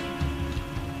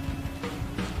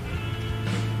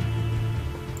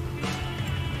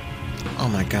 Oh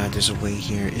my god, there's a way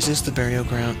here. Is this the burial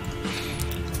ground?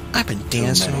 I've been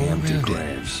dancing all around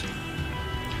it.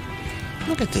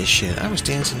 Look at this shit. I was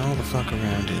dancing all the fuck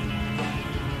around it.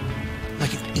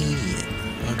 Like an idiot.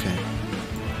 Okay.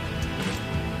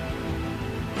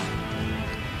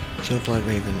 Kill Blood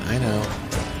Raven. I know.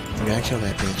 We gotta kill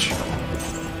that bitch.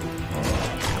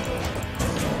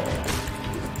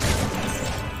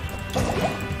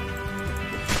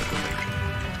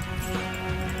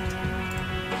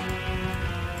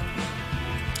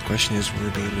 The question is, will we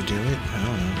be able to do it? I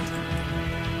don't know.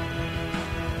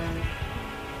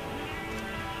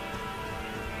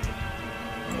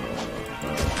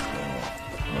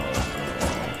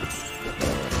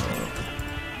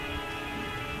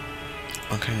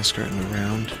 I'm kind of skirting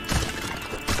around.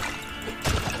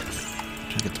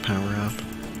 Trying to get the power up.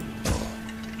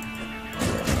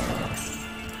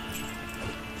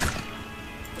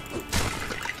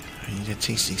 I need to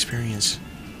taste the experience.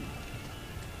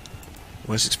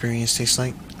 What does experience taste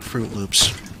like? Fruit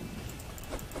Loops.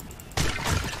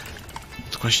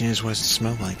 The question is, what does it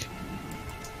smell like?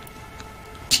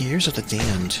 Tears of the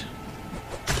Damned.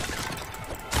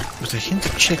 With a hint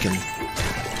of chicken.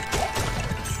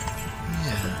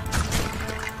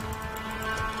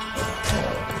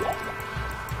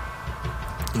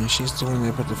 Yeah, she's the one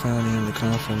that put the final nail in the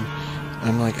coffin.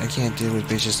 I'm like, I can't deal with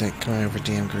bitches that cry over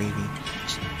damn gravy.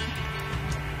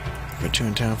 For two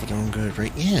in town for their own good,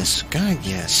 right? Yes, God,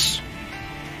 yes.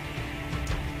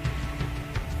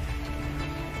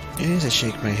 It is a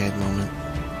shake my head moment.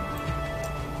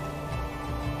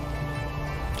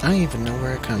 I don't even know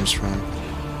where it comes from.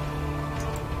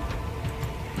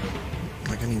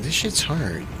 Like, I mean, this shit's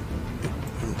hard.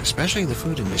 Especially the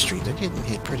food industry. They're getting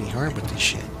hit pretty hard with this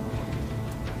shit.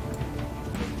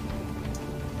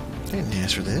 I didn't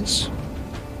ask for this.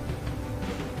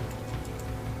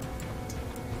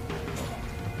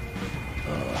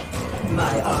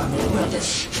 My army will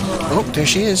destroy. Oh, there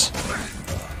she is.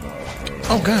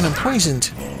 Oh god, I'm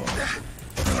poisoned.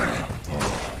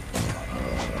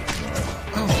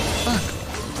 Oh, fuck.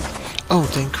 Oh,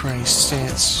 thank Christ,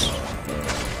 stats.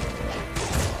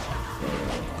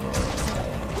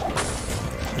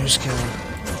 New skill.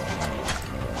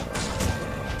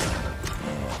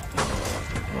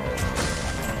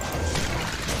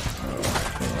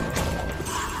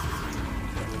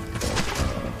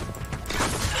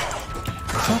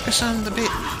 Focus on the bit.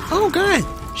 Oh god!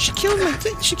 She killed my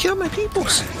thing. She killed my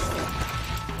peoples.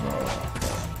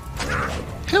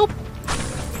 Help!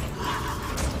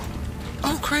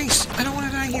 Oh Christ! I don't want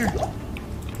to die here.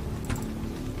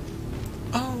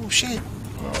 Oh shit!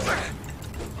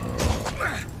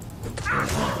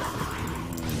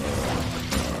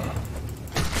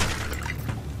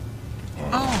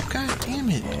 Oh god damn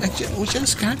it! We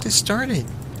just got this started.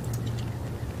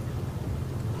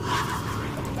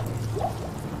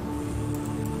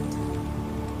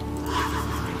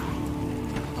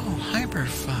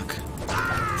 Fuck.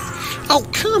 Oh,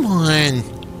 come on!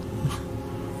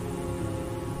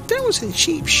 That was a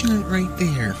cheap shot right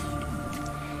there.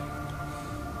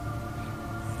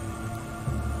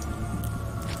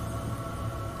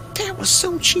 That was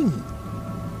so cheap.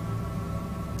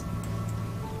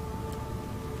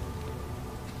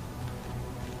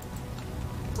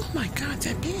 Oh my god,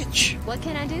 that bitch. What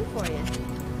can I do for you?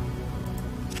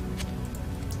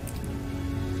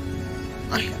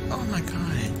 Oh my god.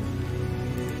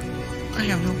 I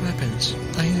have no weapons.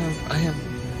 I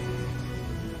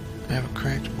have a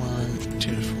cracked one,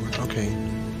 2 to 4. Okay.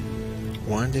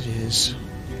 One it is.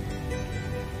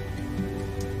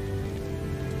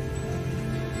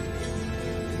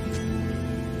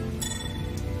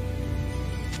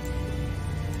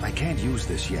 I can't use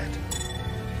this yet.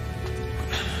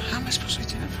 How am I supposed to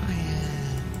identify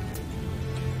it?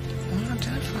 I want to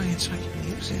identify it so I can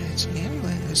use it. It's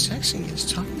amulet. It's sexy.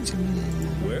 It's talking to me.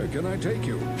 Where can I take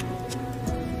you?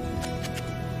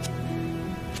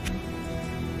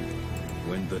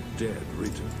 When the dead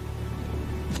return.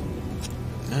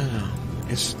 No.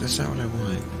 That's not what I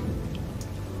want.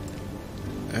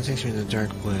 That takes me to the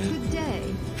dark wood. Good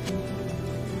day.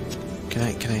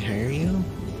 Can I hire you?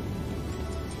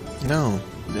 No.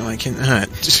 No, I cannot.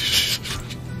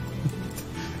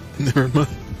 Never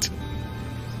mind.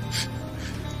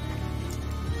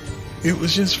 It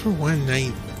was just for one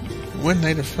night. One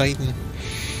night of fighting.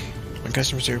 My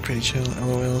customers are pretty chill.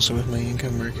 LOL. So with my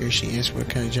income marker, she asked what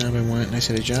kind of job I want, and I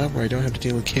said a job where I don't have to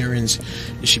deal with Karens,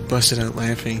 and she busted out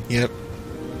laughing. Yep.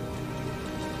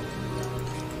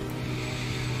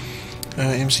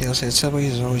 MCL said Subway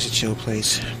is always a chill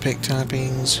place. Pick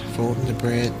toppings, fold into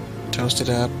bread, toast it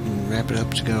up, and wrap it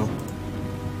up to go.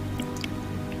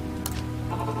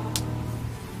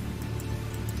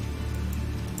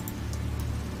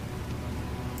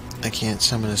 I can't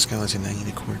summon a skeleton, I need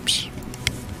a corpse.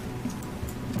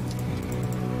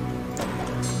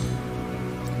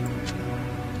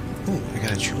 Ooh, I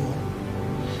got a jewel.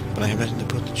 But I have nothing to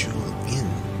put the jewel in.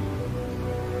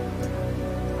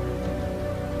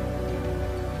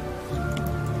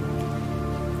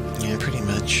 Yeah, pretty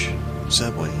much.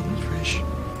 Subway, fresh.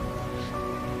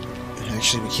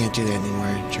 Actually, we can't do that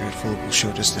anymore. Jared Fogel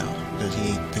showed us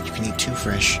that you can eat 2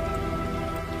 fresh.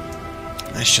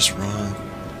 That's just wrong.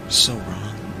 So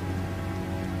wrong.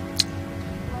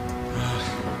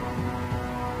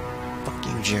 Fuck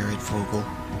you, Jared Fogel.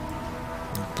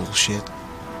 Bullshit.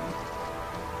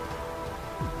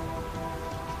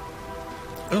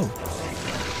 Oh.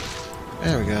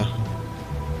 There we go.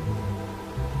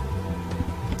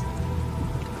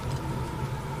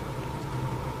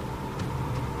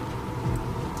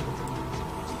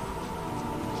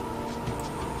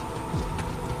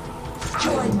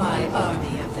 Join my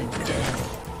army of the dead.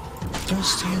 Don't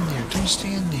stand there. Don't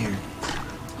stand there.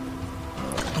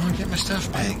 I want to get my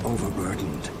stuff back. I'm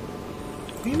overburdened.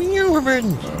 What do you mean you're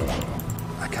overburdened?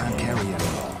 I can't carry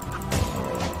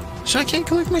anymore. So I can't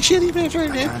collect my shit even after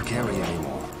I'm I dead? can't carry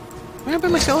anymore. What happened to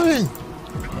my skeleton?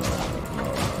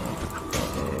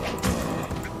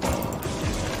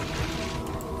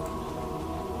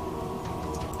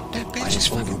 That bitch is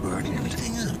fucking overburdened.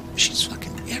 everything up. She's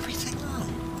fucking everything up.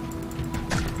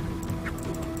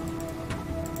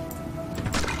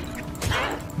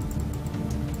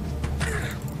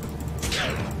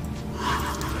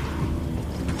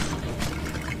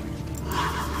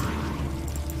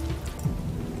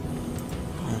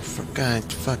 God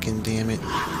fucking damn it.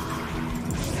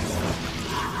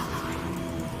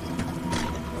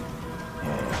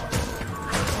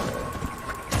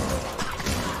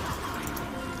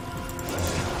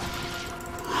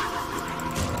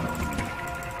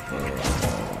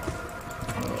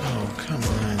 Oh, come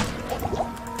on.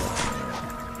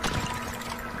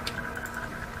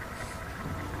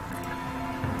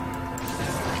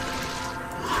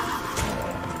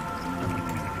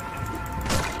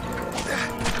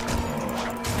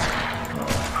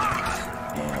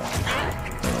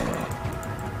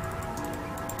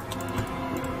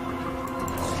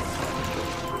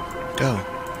 Go.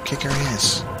 Kick her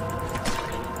ass.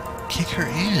 Kick her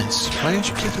ass. Why aren't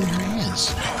you kicking her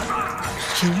ass?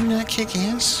 Can you not kick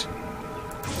ass?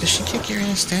 Does she kick your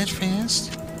ass that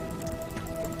fast?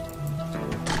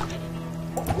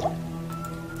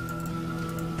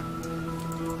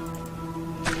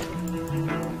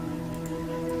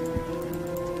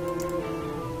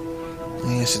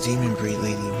 Yes, a demon breed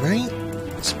lady, right?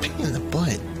 It's a pain in the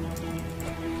butt.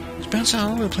 It's bouncing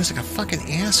all over the place like a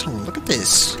fucking asshole. Look at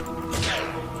this.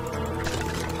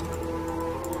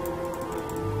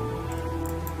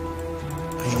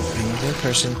 I need that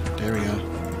person. There we go.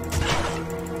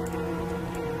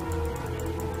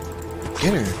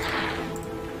 Get her.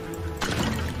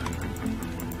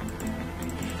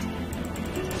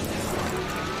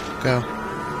 Go.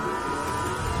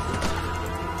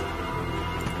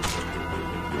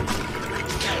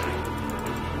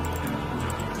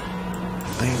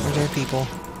 We're dead people.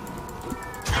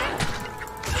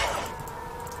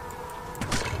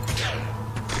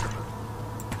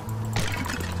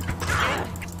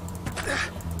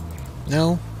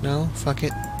 No, no, fuck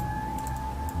it.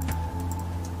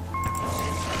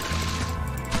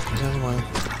 There's another one.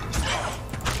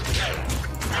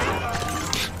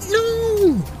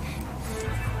 No!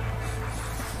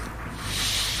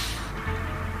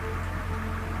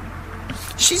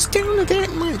 She's down to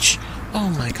that much. Oh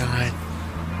my god.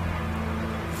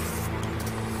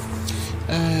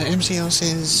 MCL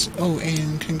says, oh,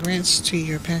 and congrats to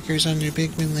your Packers on their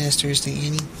big win last Thursday,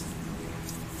 Annie.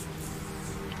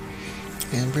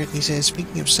 And Brittany says,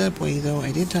 speaking of Subway, though,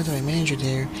 I did talk to my manager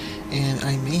there, and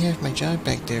I may have my job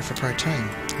back there for part-time.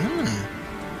 Ah.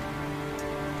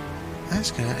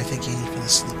 That's good. I think Annie fell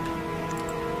asleep.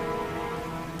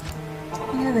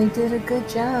 Yeah, they did a good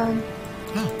job.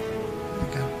 Oh, there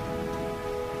we go.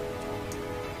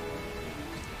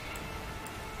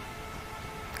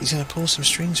 He's gonna pull some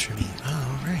strings for me.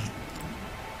 Oh, alright.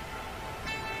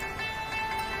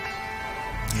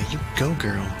 Yeah, you go,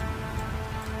 girl.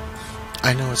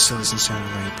 I know it still doesn't sound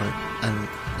right, but I'm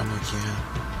like, yeah.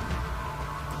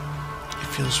 It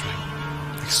feels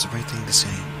right. It's the right thing to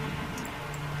say.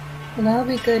 Well, that'll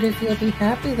be good if you'll be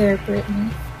happy there,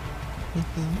 Brittany.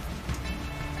 Mm-hmm.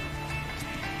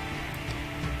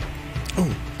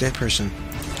 Oh, dead person.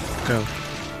 Go.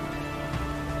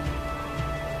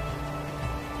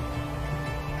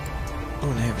 Oh,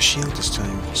 and I have a shield this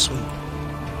time. Sweet.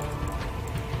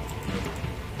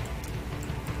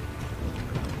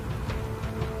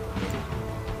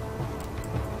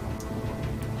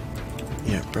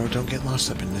 Yeah, bro, don't get lost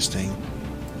up in this thing.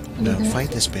 No, fight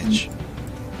this bitch.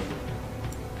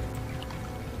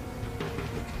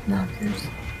 Knockers.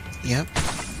 Yep.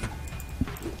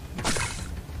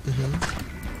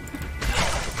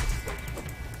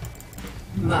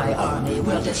 My army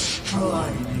will destroy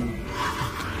you.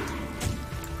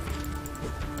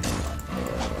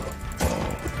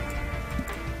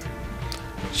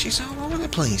 She's all over the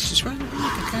place. She's running around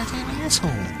like a goddamn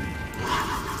asshole.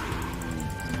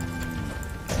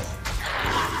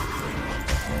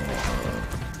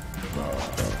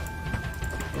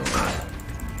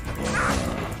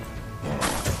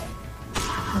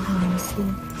 Let me see.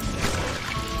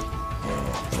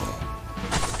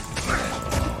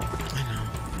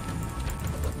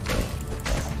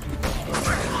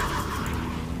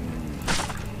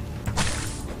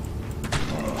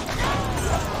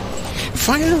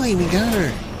 Finally, we got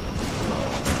her.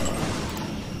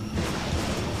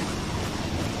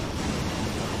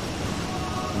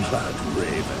 Blood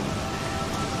Raven.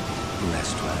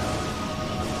 Rest well.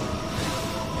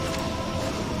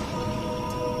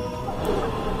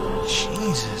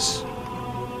 Jesus.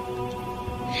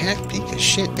 Half peak of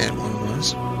shit that one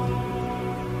was.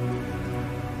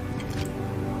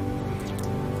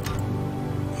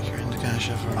 You're in the gosh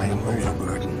of I am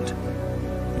overburdened.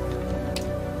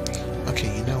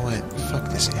 Okay, you know what? Fuck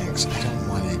this axe. I don't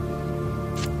want it.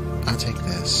 I'll take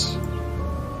this.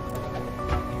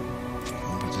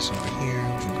 I'll put this over here.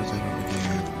 I'll put that over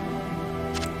there.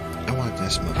 I want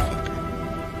this motherfucker.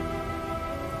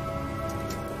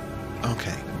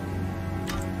 Okay.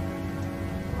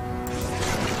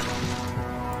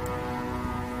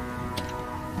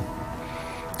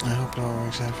 I hope it all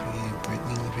works out for you,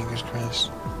 Brittany. Fingers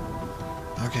crossed.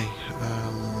 Okay,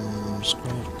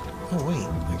 scroll. Oh, wait,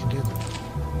 I can do that.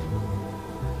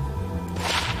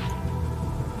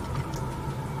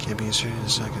 Can't be inserted in the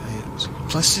socket items.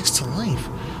 +6 to life.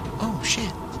 Oh,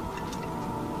 shit.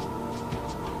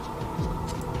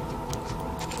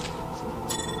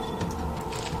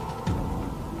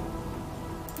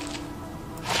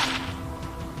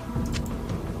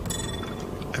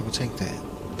 I will take that.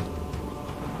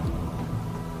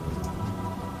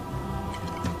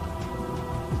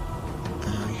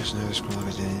 Here's another scroll of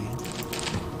identity.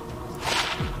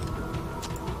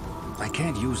 I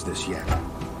can't use this yet.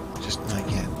 Just not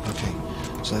yet. Okay.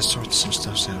 So let's sort some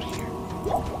stuffs out here.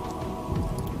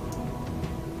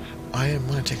 I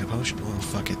want to take a potion. Oh,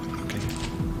 fuck it. Okay.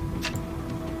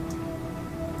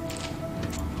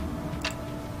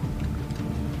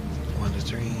 One to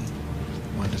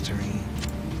three.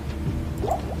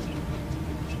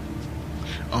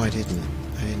 Oh, I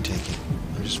didn't take it.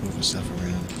 I'm just moving stuff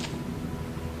around.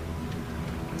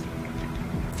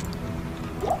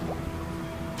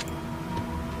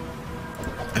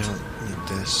 I don't need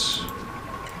this.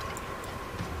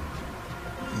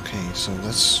 Okay, so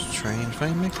let's try and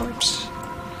find my corpse.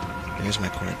 There's my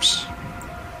corpse.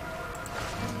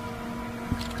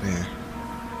 There.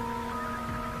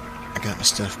 I got my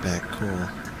stuff back. Cool.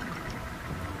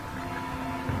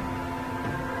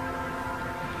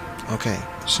 Okay,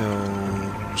 so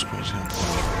who's going to help?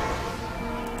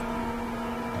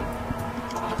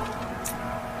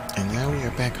 And now we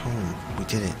are back home. We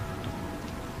did it.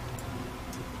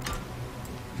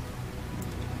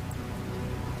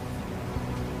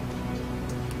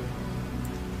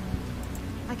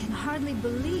 I can hardly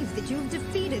believe that you've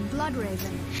defeated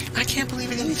Bloodraven. I can't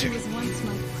believe it either. She was once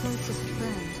my closest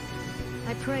friend.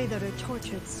 I pray that her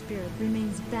tortured spirit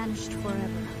remains banished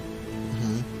forever.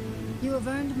 You have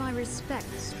earned my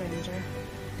respect, stranger,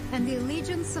 and the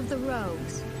allegiance of the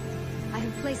rogues. I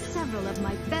have placed several of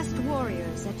my best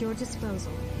warriors at your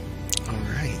disposal.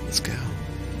 Alright, let's go.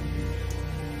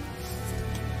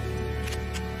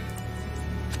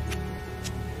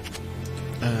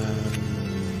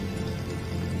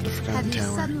 The Forgotten Have you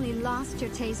Tower. suddenly lost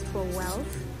your taste for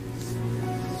wealth?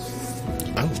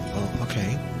 Oh,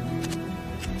 okay.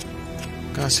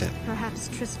 Gossip. Perhaps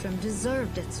Tristram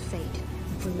deserved its fate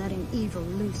for letting evil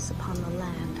loose upon the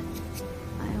land.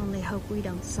 I only hope we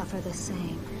don't suffer the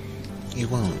same. You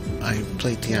won't. I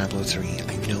played Diablo 3.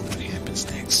 I know what happens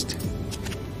next.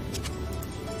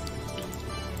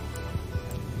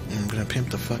 And I'm gonna pimp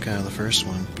the fuck out of the first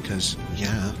one, because,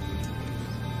 yeah.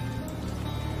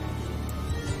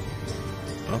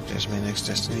 Oh, there's my next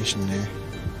destination there.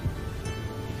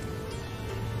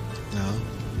 No.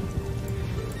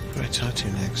 Who do I talk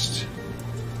to next?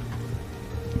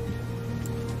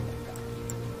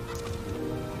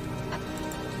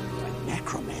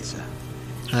 Necromancer.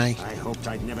 Hi. I hoped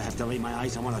I'd never have to lay my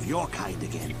eyes on one of your kind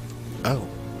again. Oh.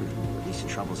 Recent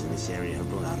troubles in this area have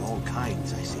brought out all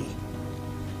kinds, I see.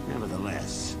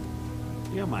 Nevertheless,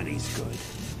 your money's good.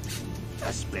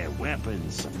 A spare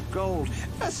weapon, some gold,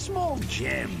 a small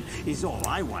gem is all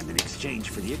I want in exchange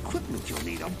for the equipment you'll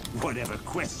need on whatever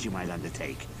quest you might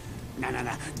undertake. No,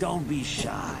 don't be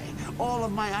shy. All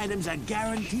of my items are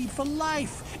guaranteed for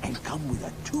life and come with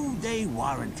a 2-day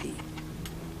warranty.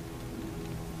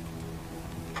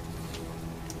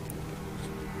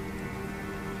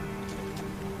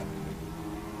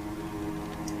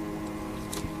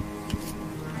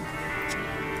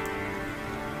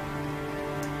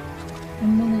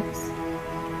 Minutes.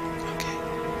 Okay.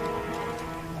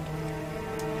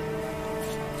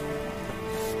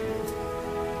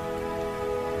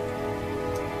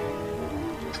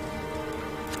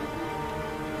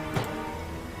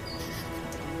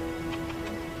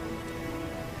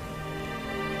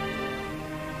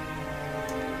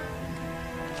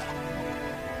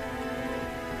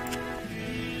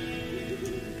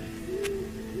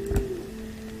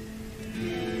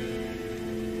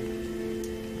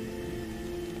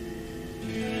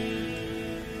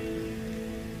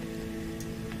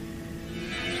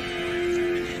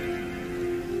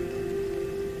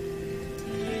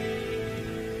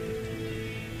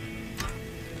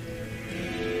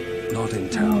 Not in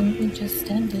town. We just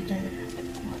ended her.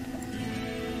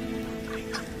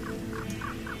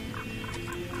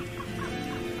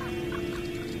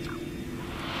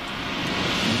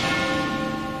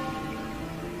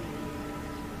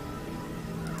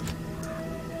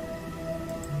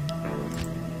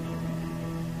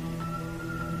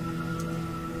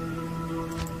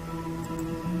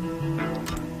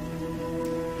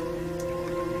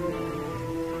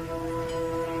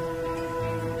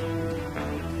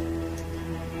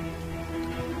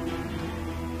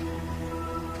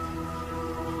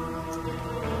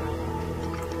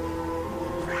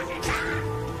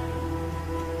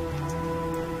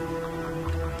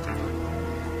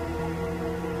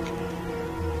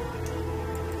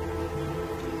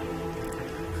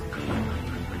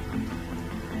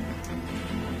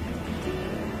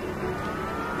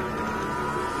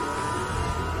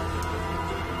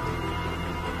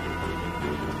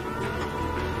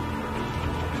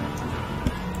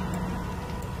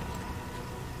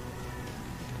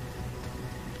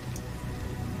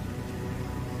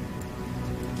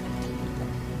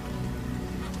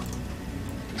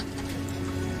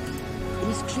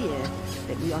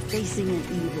 We are facing an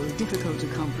evil difficult to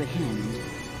comprehend,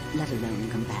 let alone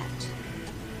combat.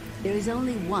 There is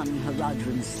only one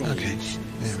Haradrim sage,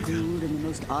 schooled in the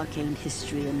most arcane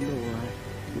history and lore,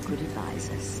 who could advise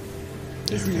us.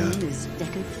 His name is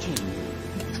Deckard Cain.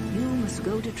 You must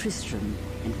go to Tristram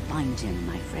and find him,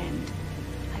 my friend.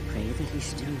 I pray that he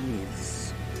still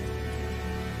lives.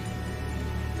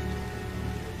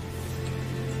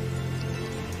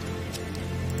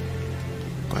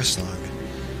 Questlog.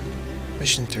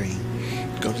 Mission 3.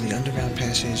 Go to the underground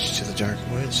passage to the Dark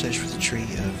Wood, search for the tree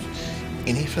of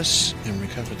Inifus, and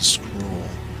recover the scroll.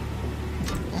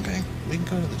 Okay, we can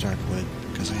go to the Dark Wood,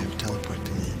 because I have a teleport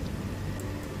to it.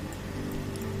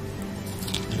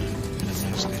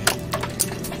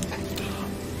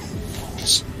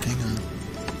 Hang on.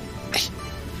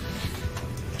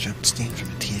 I dropped steam from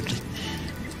a tablet.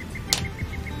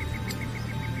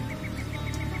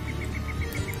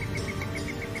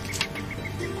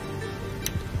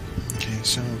 Okay,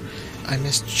 so I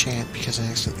missed chat because I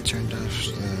accidentally turned off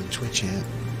the Twitch app.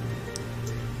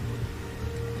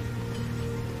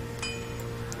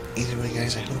 Either way,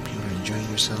 guys, I hope you are enjoying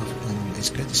yourself, and it's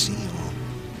good to see you all.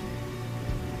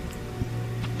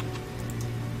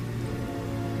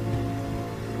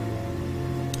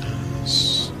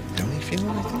 Stonyfield,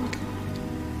 I think?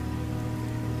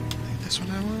 I think that's what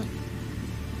I want.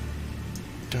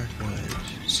 Dark Wood.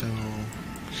 So...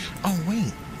 Oh,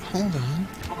 wait! Hold on.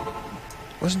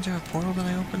 Wasn't there a portal that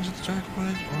I opened to the Dark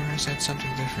Wood? Or is that something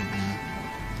different now?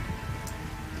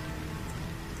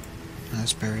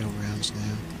 That's burial grounds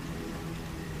now.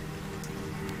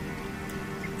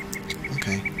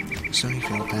 Okay.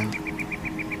 Stonyfield then.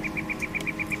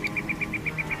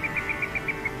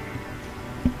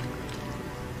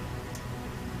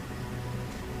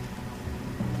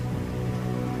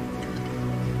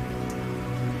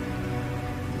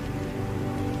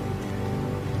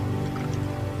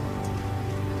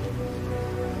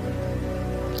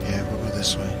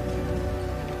 This way.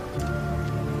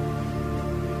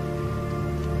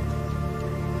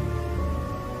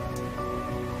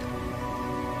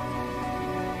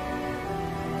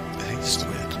 I think this is the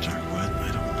way to Dark Wood, I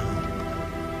don't know.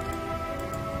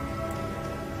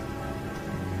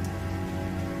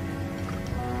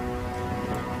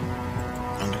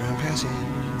 Underground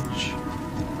passage.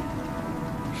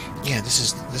 Yeah, this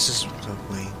is the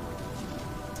way.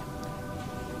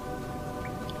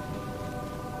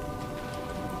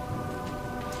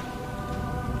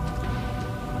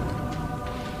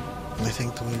 I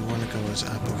think the way we want to go is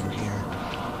up over here.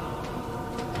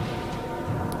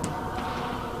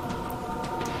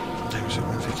 Times at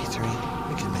 153.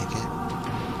 We can make it.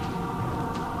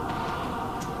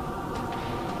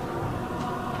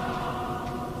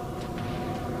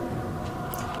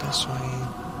 Up this way.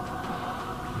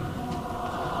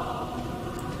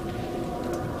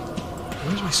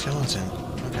 Where's my skeleton?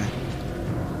 Okay.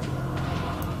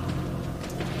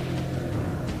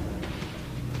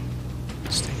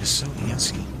 So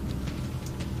antsy.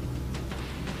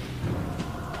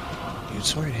 You'd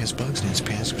swear it has bugs in its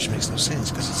pants, which makes no sense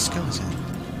because it's a skeleton.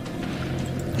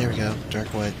 There we go,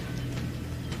 Dark Wood.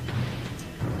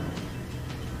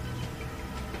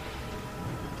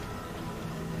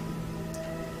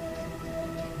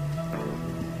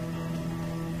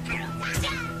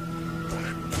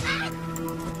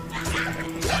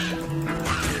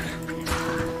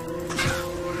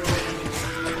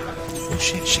 Oh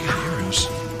shit, she got arrows.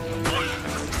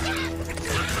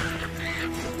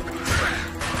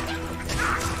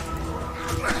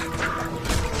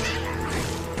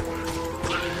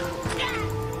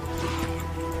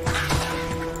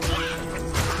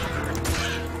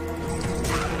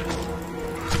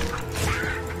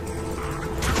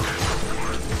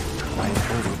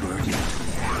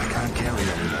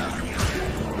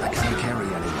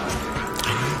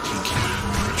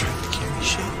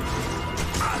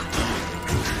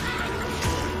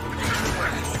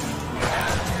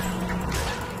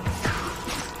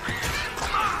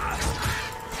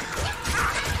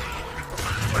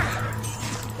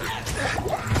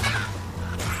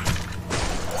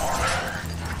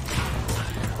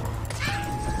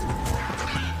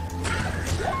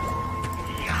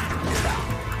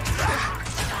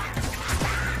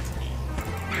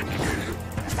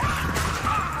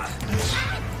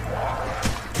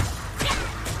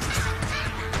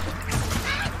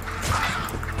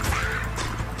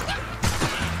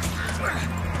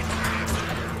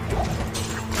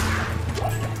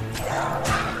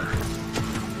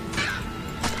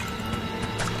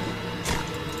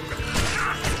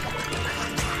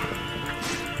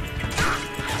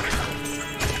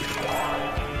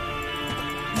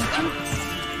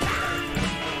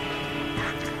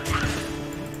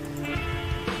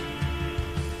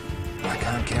 I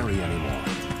can't carry anymore.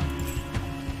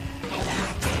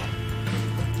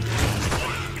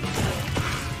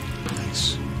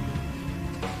 Nice.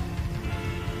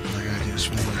 All I gotta do is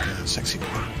find like a sexy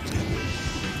part.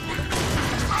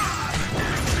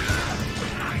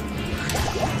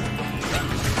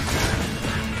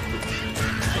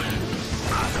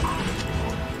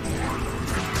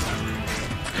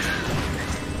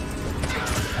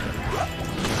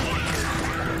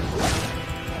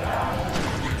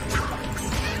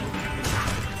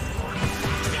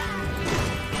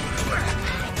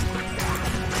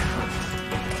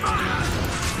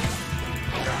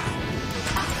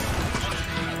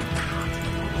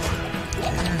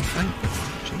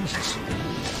 Jesus.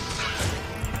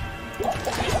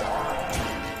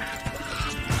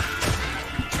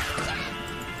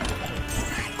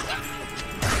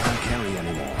 I can't carry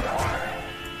anymore.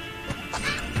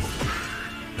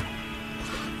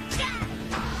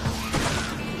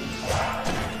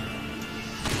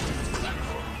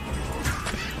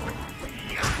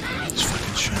 This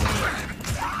fucking show.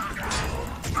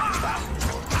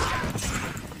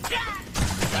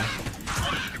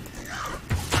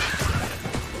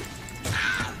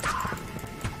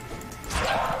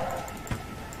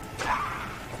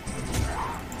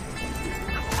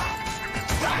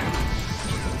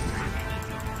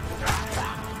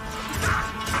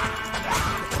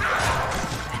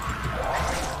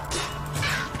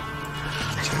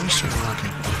 Tell me start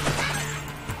walking.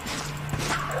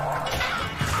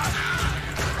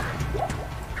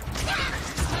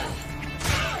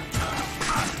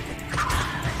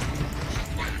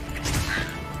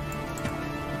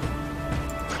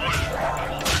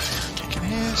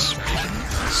 Kicking ass, kicking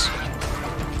ass.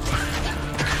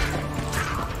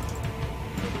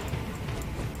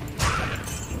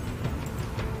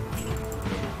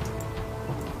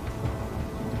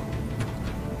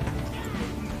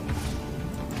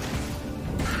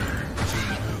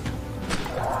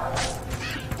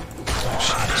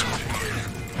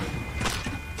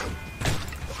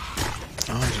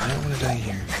 Oh, I do not want to die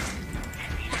here.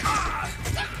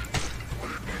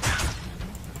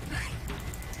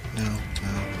 No,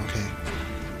 okay.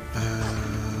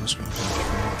 Let's go back.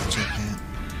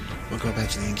 We'll go back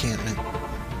to the encampment.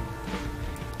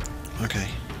 Okay.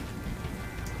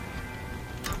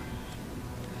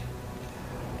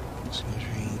 So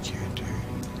character.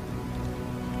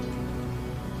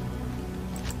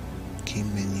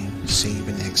 Game menu, save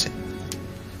and exit.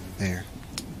 There.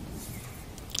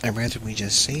 I'd rather we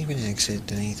just save and exit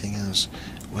than anything else.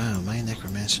 Wow, my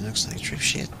necromancer looks like trip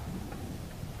shit.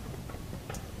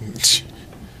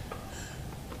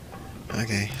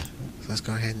 Okay, so let's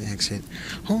go ahead and exit.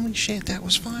 Holy shit, that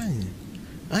was fun!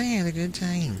 I had a good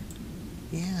time.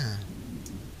 Yeah.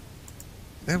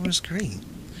 That was great.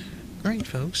 Alright,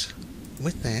 folks.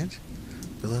 With that,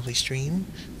 the lovely stream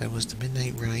that was the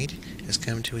Midnight Ride has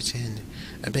come to its end.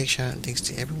 A big shout out and thanks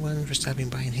to everyone for stopping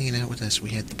by and hanging out with us. We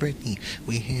had the Brittany,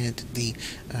 we had the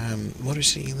Motor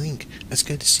City Link. That's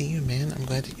good to see you, man. I'm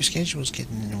glad that your schedule is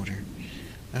getting in order.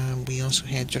 We also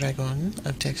had Dragon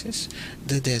of Texas,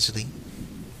 the Desley,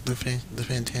 the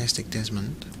fantastic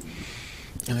Desmond,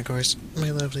 and of course,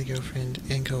 my lovely girlfriend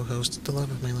and co-host, the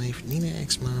love of my life, Nina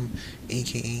X-Mom,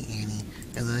 aka Annie.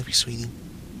 I love you, sweetie.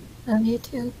 Love you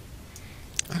too.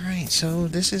 Alright, so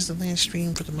this is the last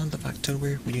stream for the month of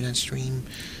October. We do not stream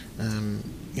on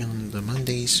the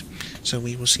Mondays, so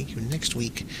we will see you next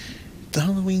week. The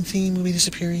Halloween theme will be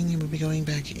disappearing and we'll be going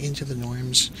back into the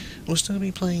norms. We'll still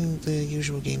be playing the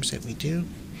usual games that we do,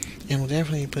 and we'll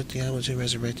definitely put Diablo 2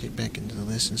 Resurrected back into the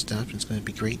list and stuff, and it's going to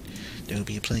be great. There will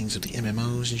be playings of the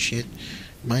MMOs and shit.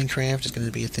 Minecraft is going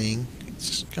to be a thing.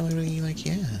 It's going to be like,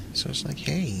 yeah. So it's like,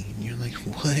 hey. And you're like,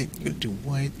 what? You do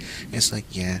what? And it's like,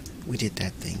 yeah, we did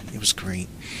that thing. It was great.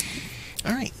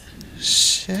 Alright.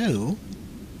 So,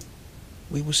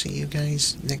 we will see you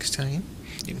guys next time.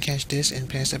 You can catch this and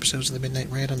past episodes of the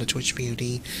Midnight Ride on the Twitch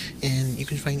VOD, and you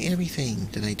can find everything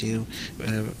that I do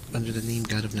under the name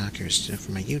God of Knockers. So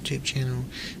for my YouTube channel,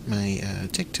 my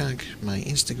TikTok, my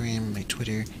Instagram, my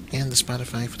Twitter, and the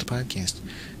Spotify for the podcast.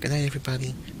 Good night,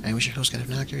 everybody. I was your host, God of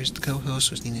Knockers. The co-host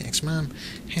was Nina X-Mom.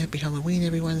 Happy Halloween,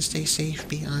 everyone. Stay safe,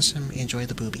 be awesome, enjoy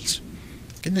the boobies.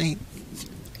 Good night.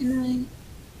 Good night.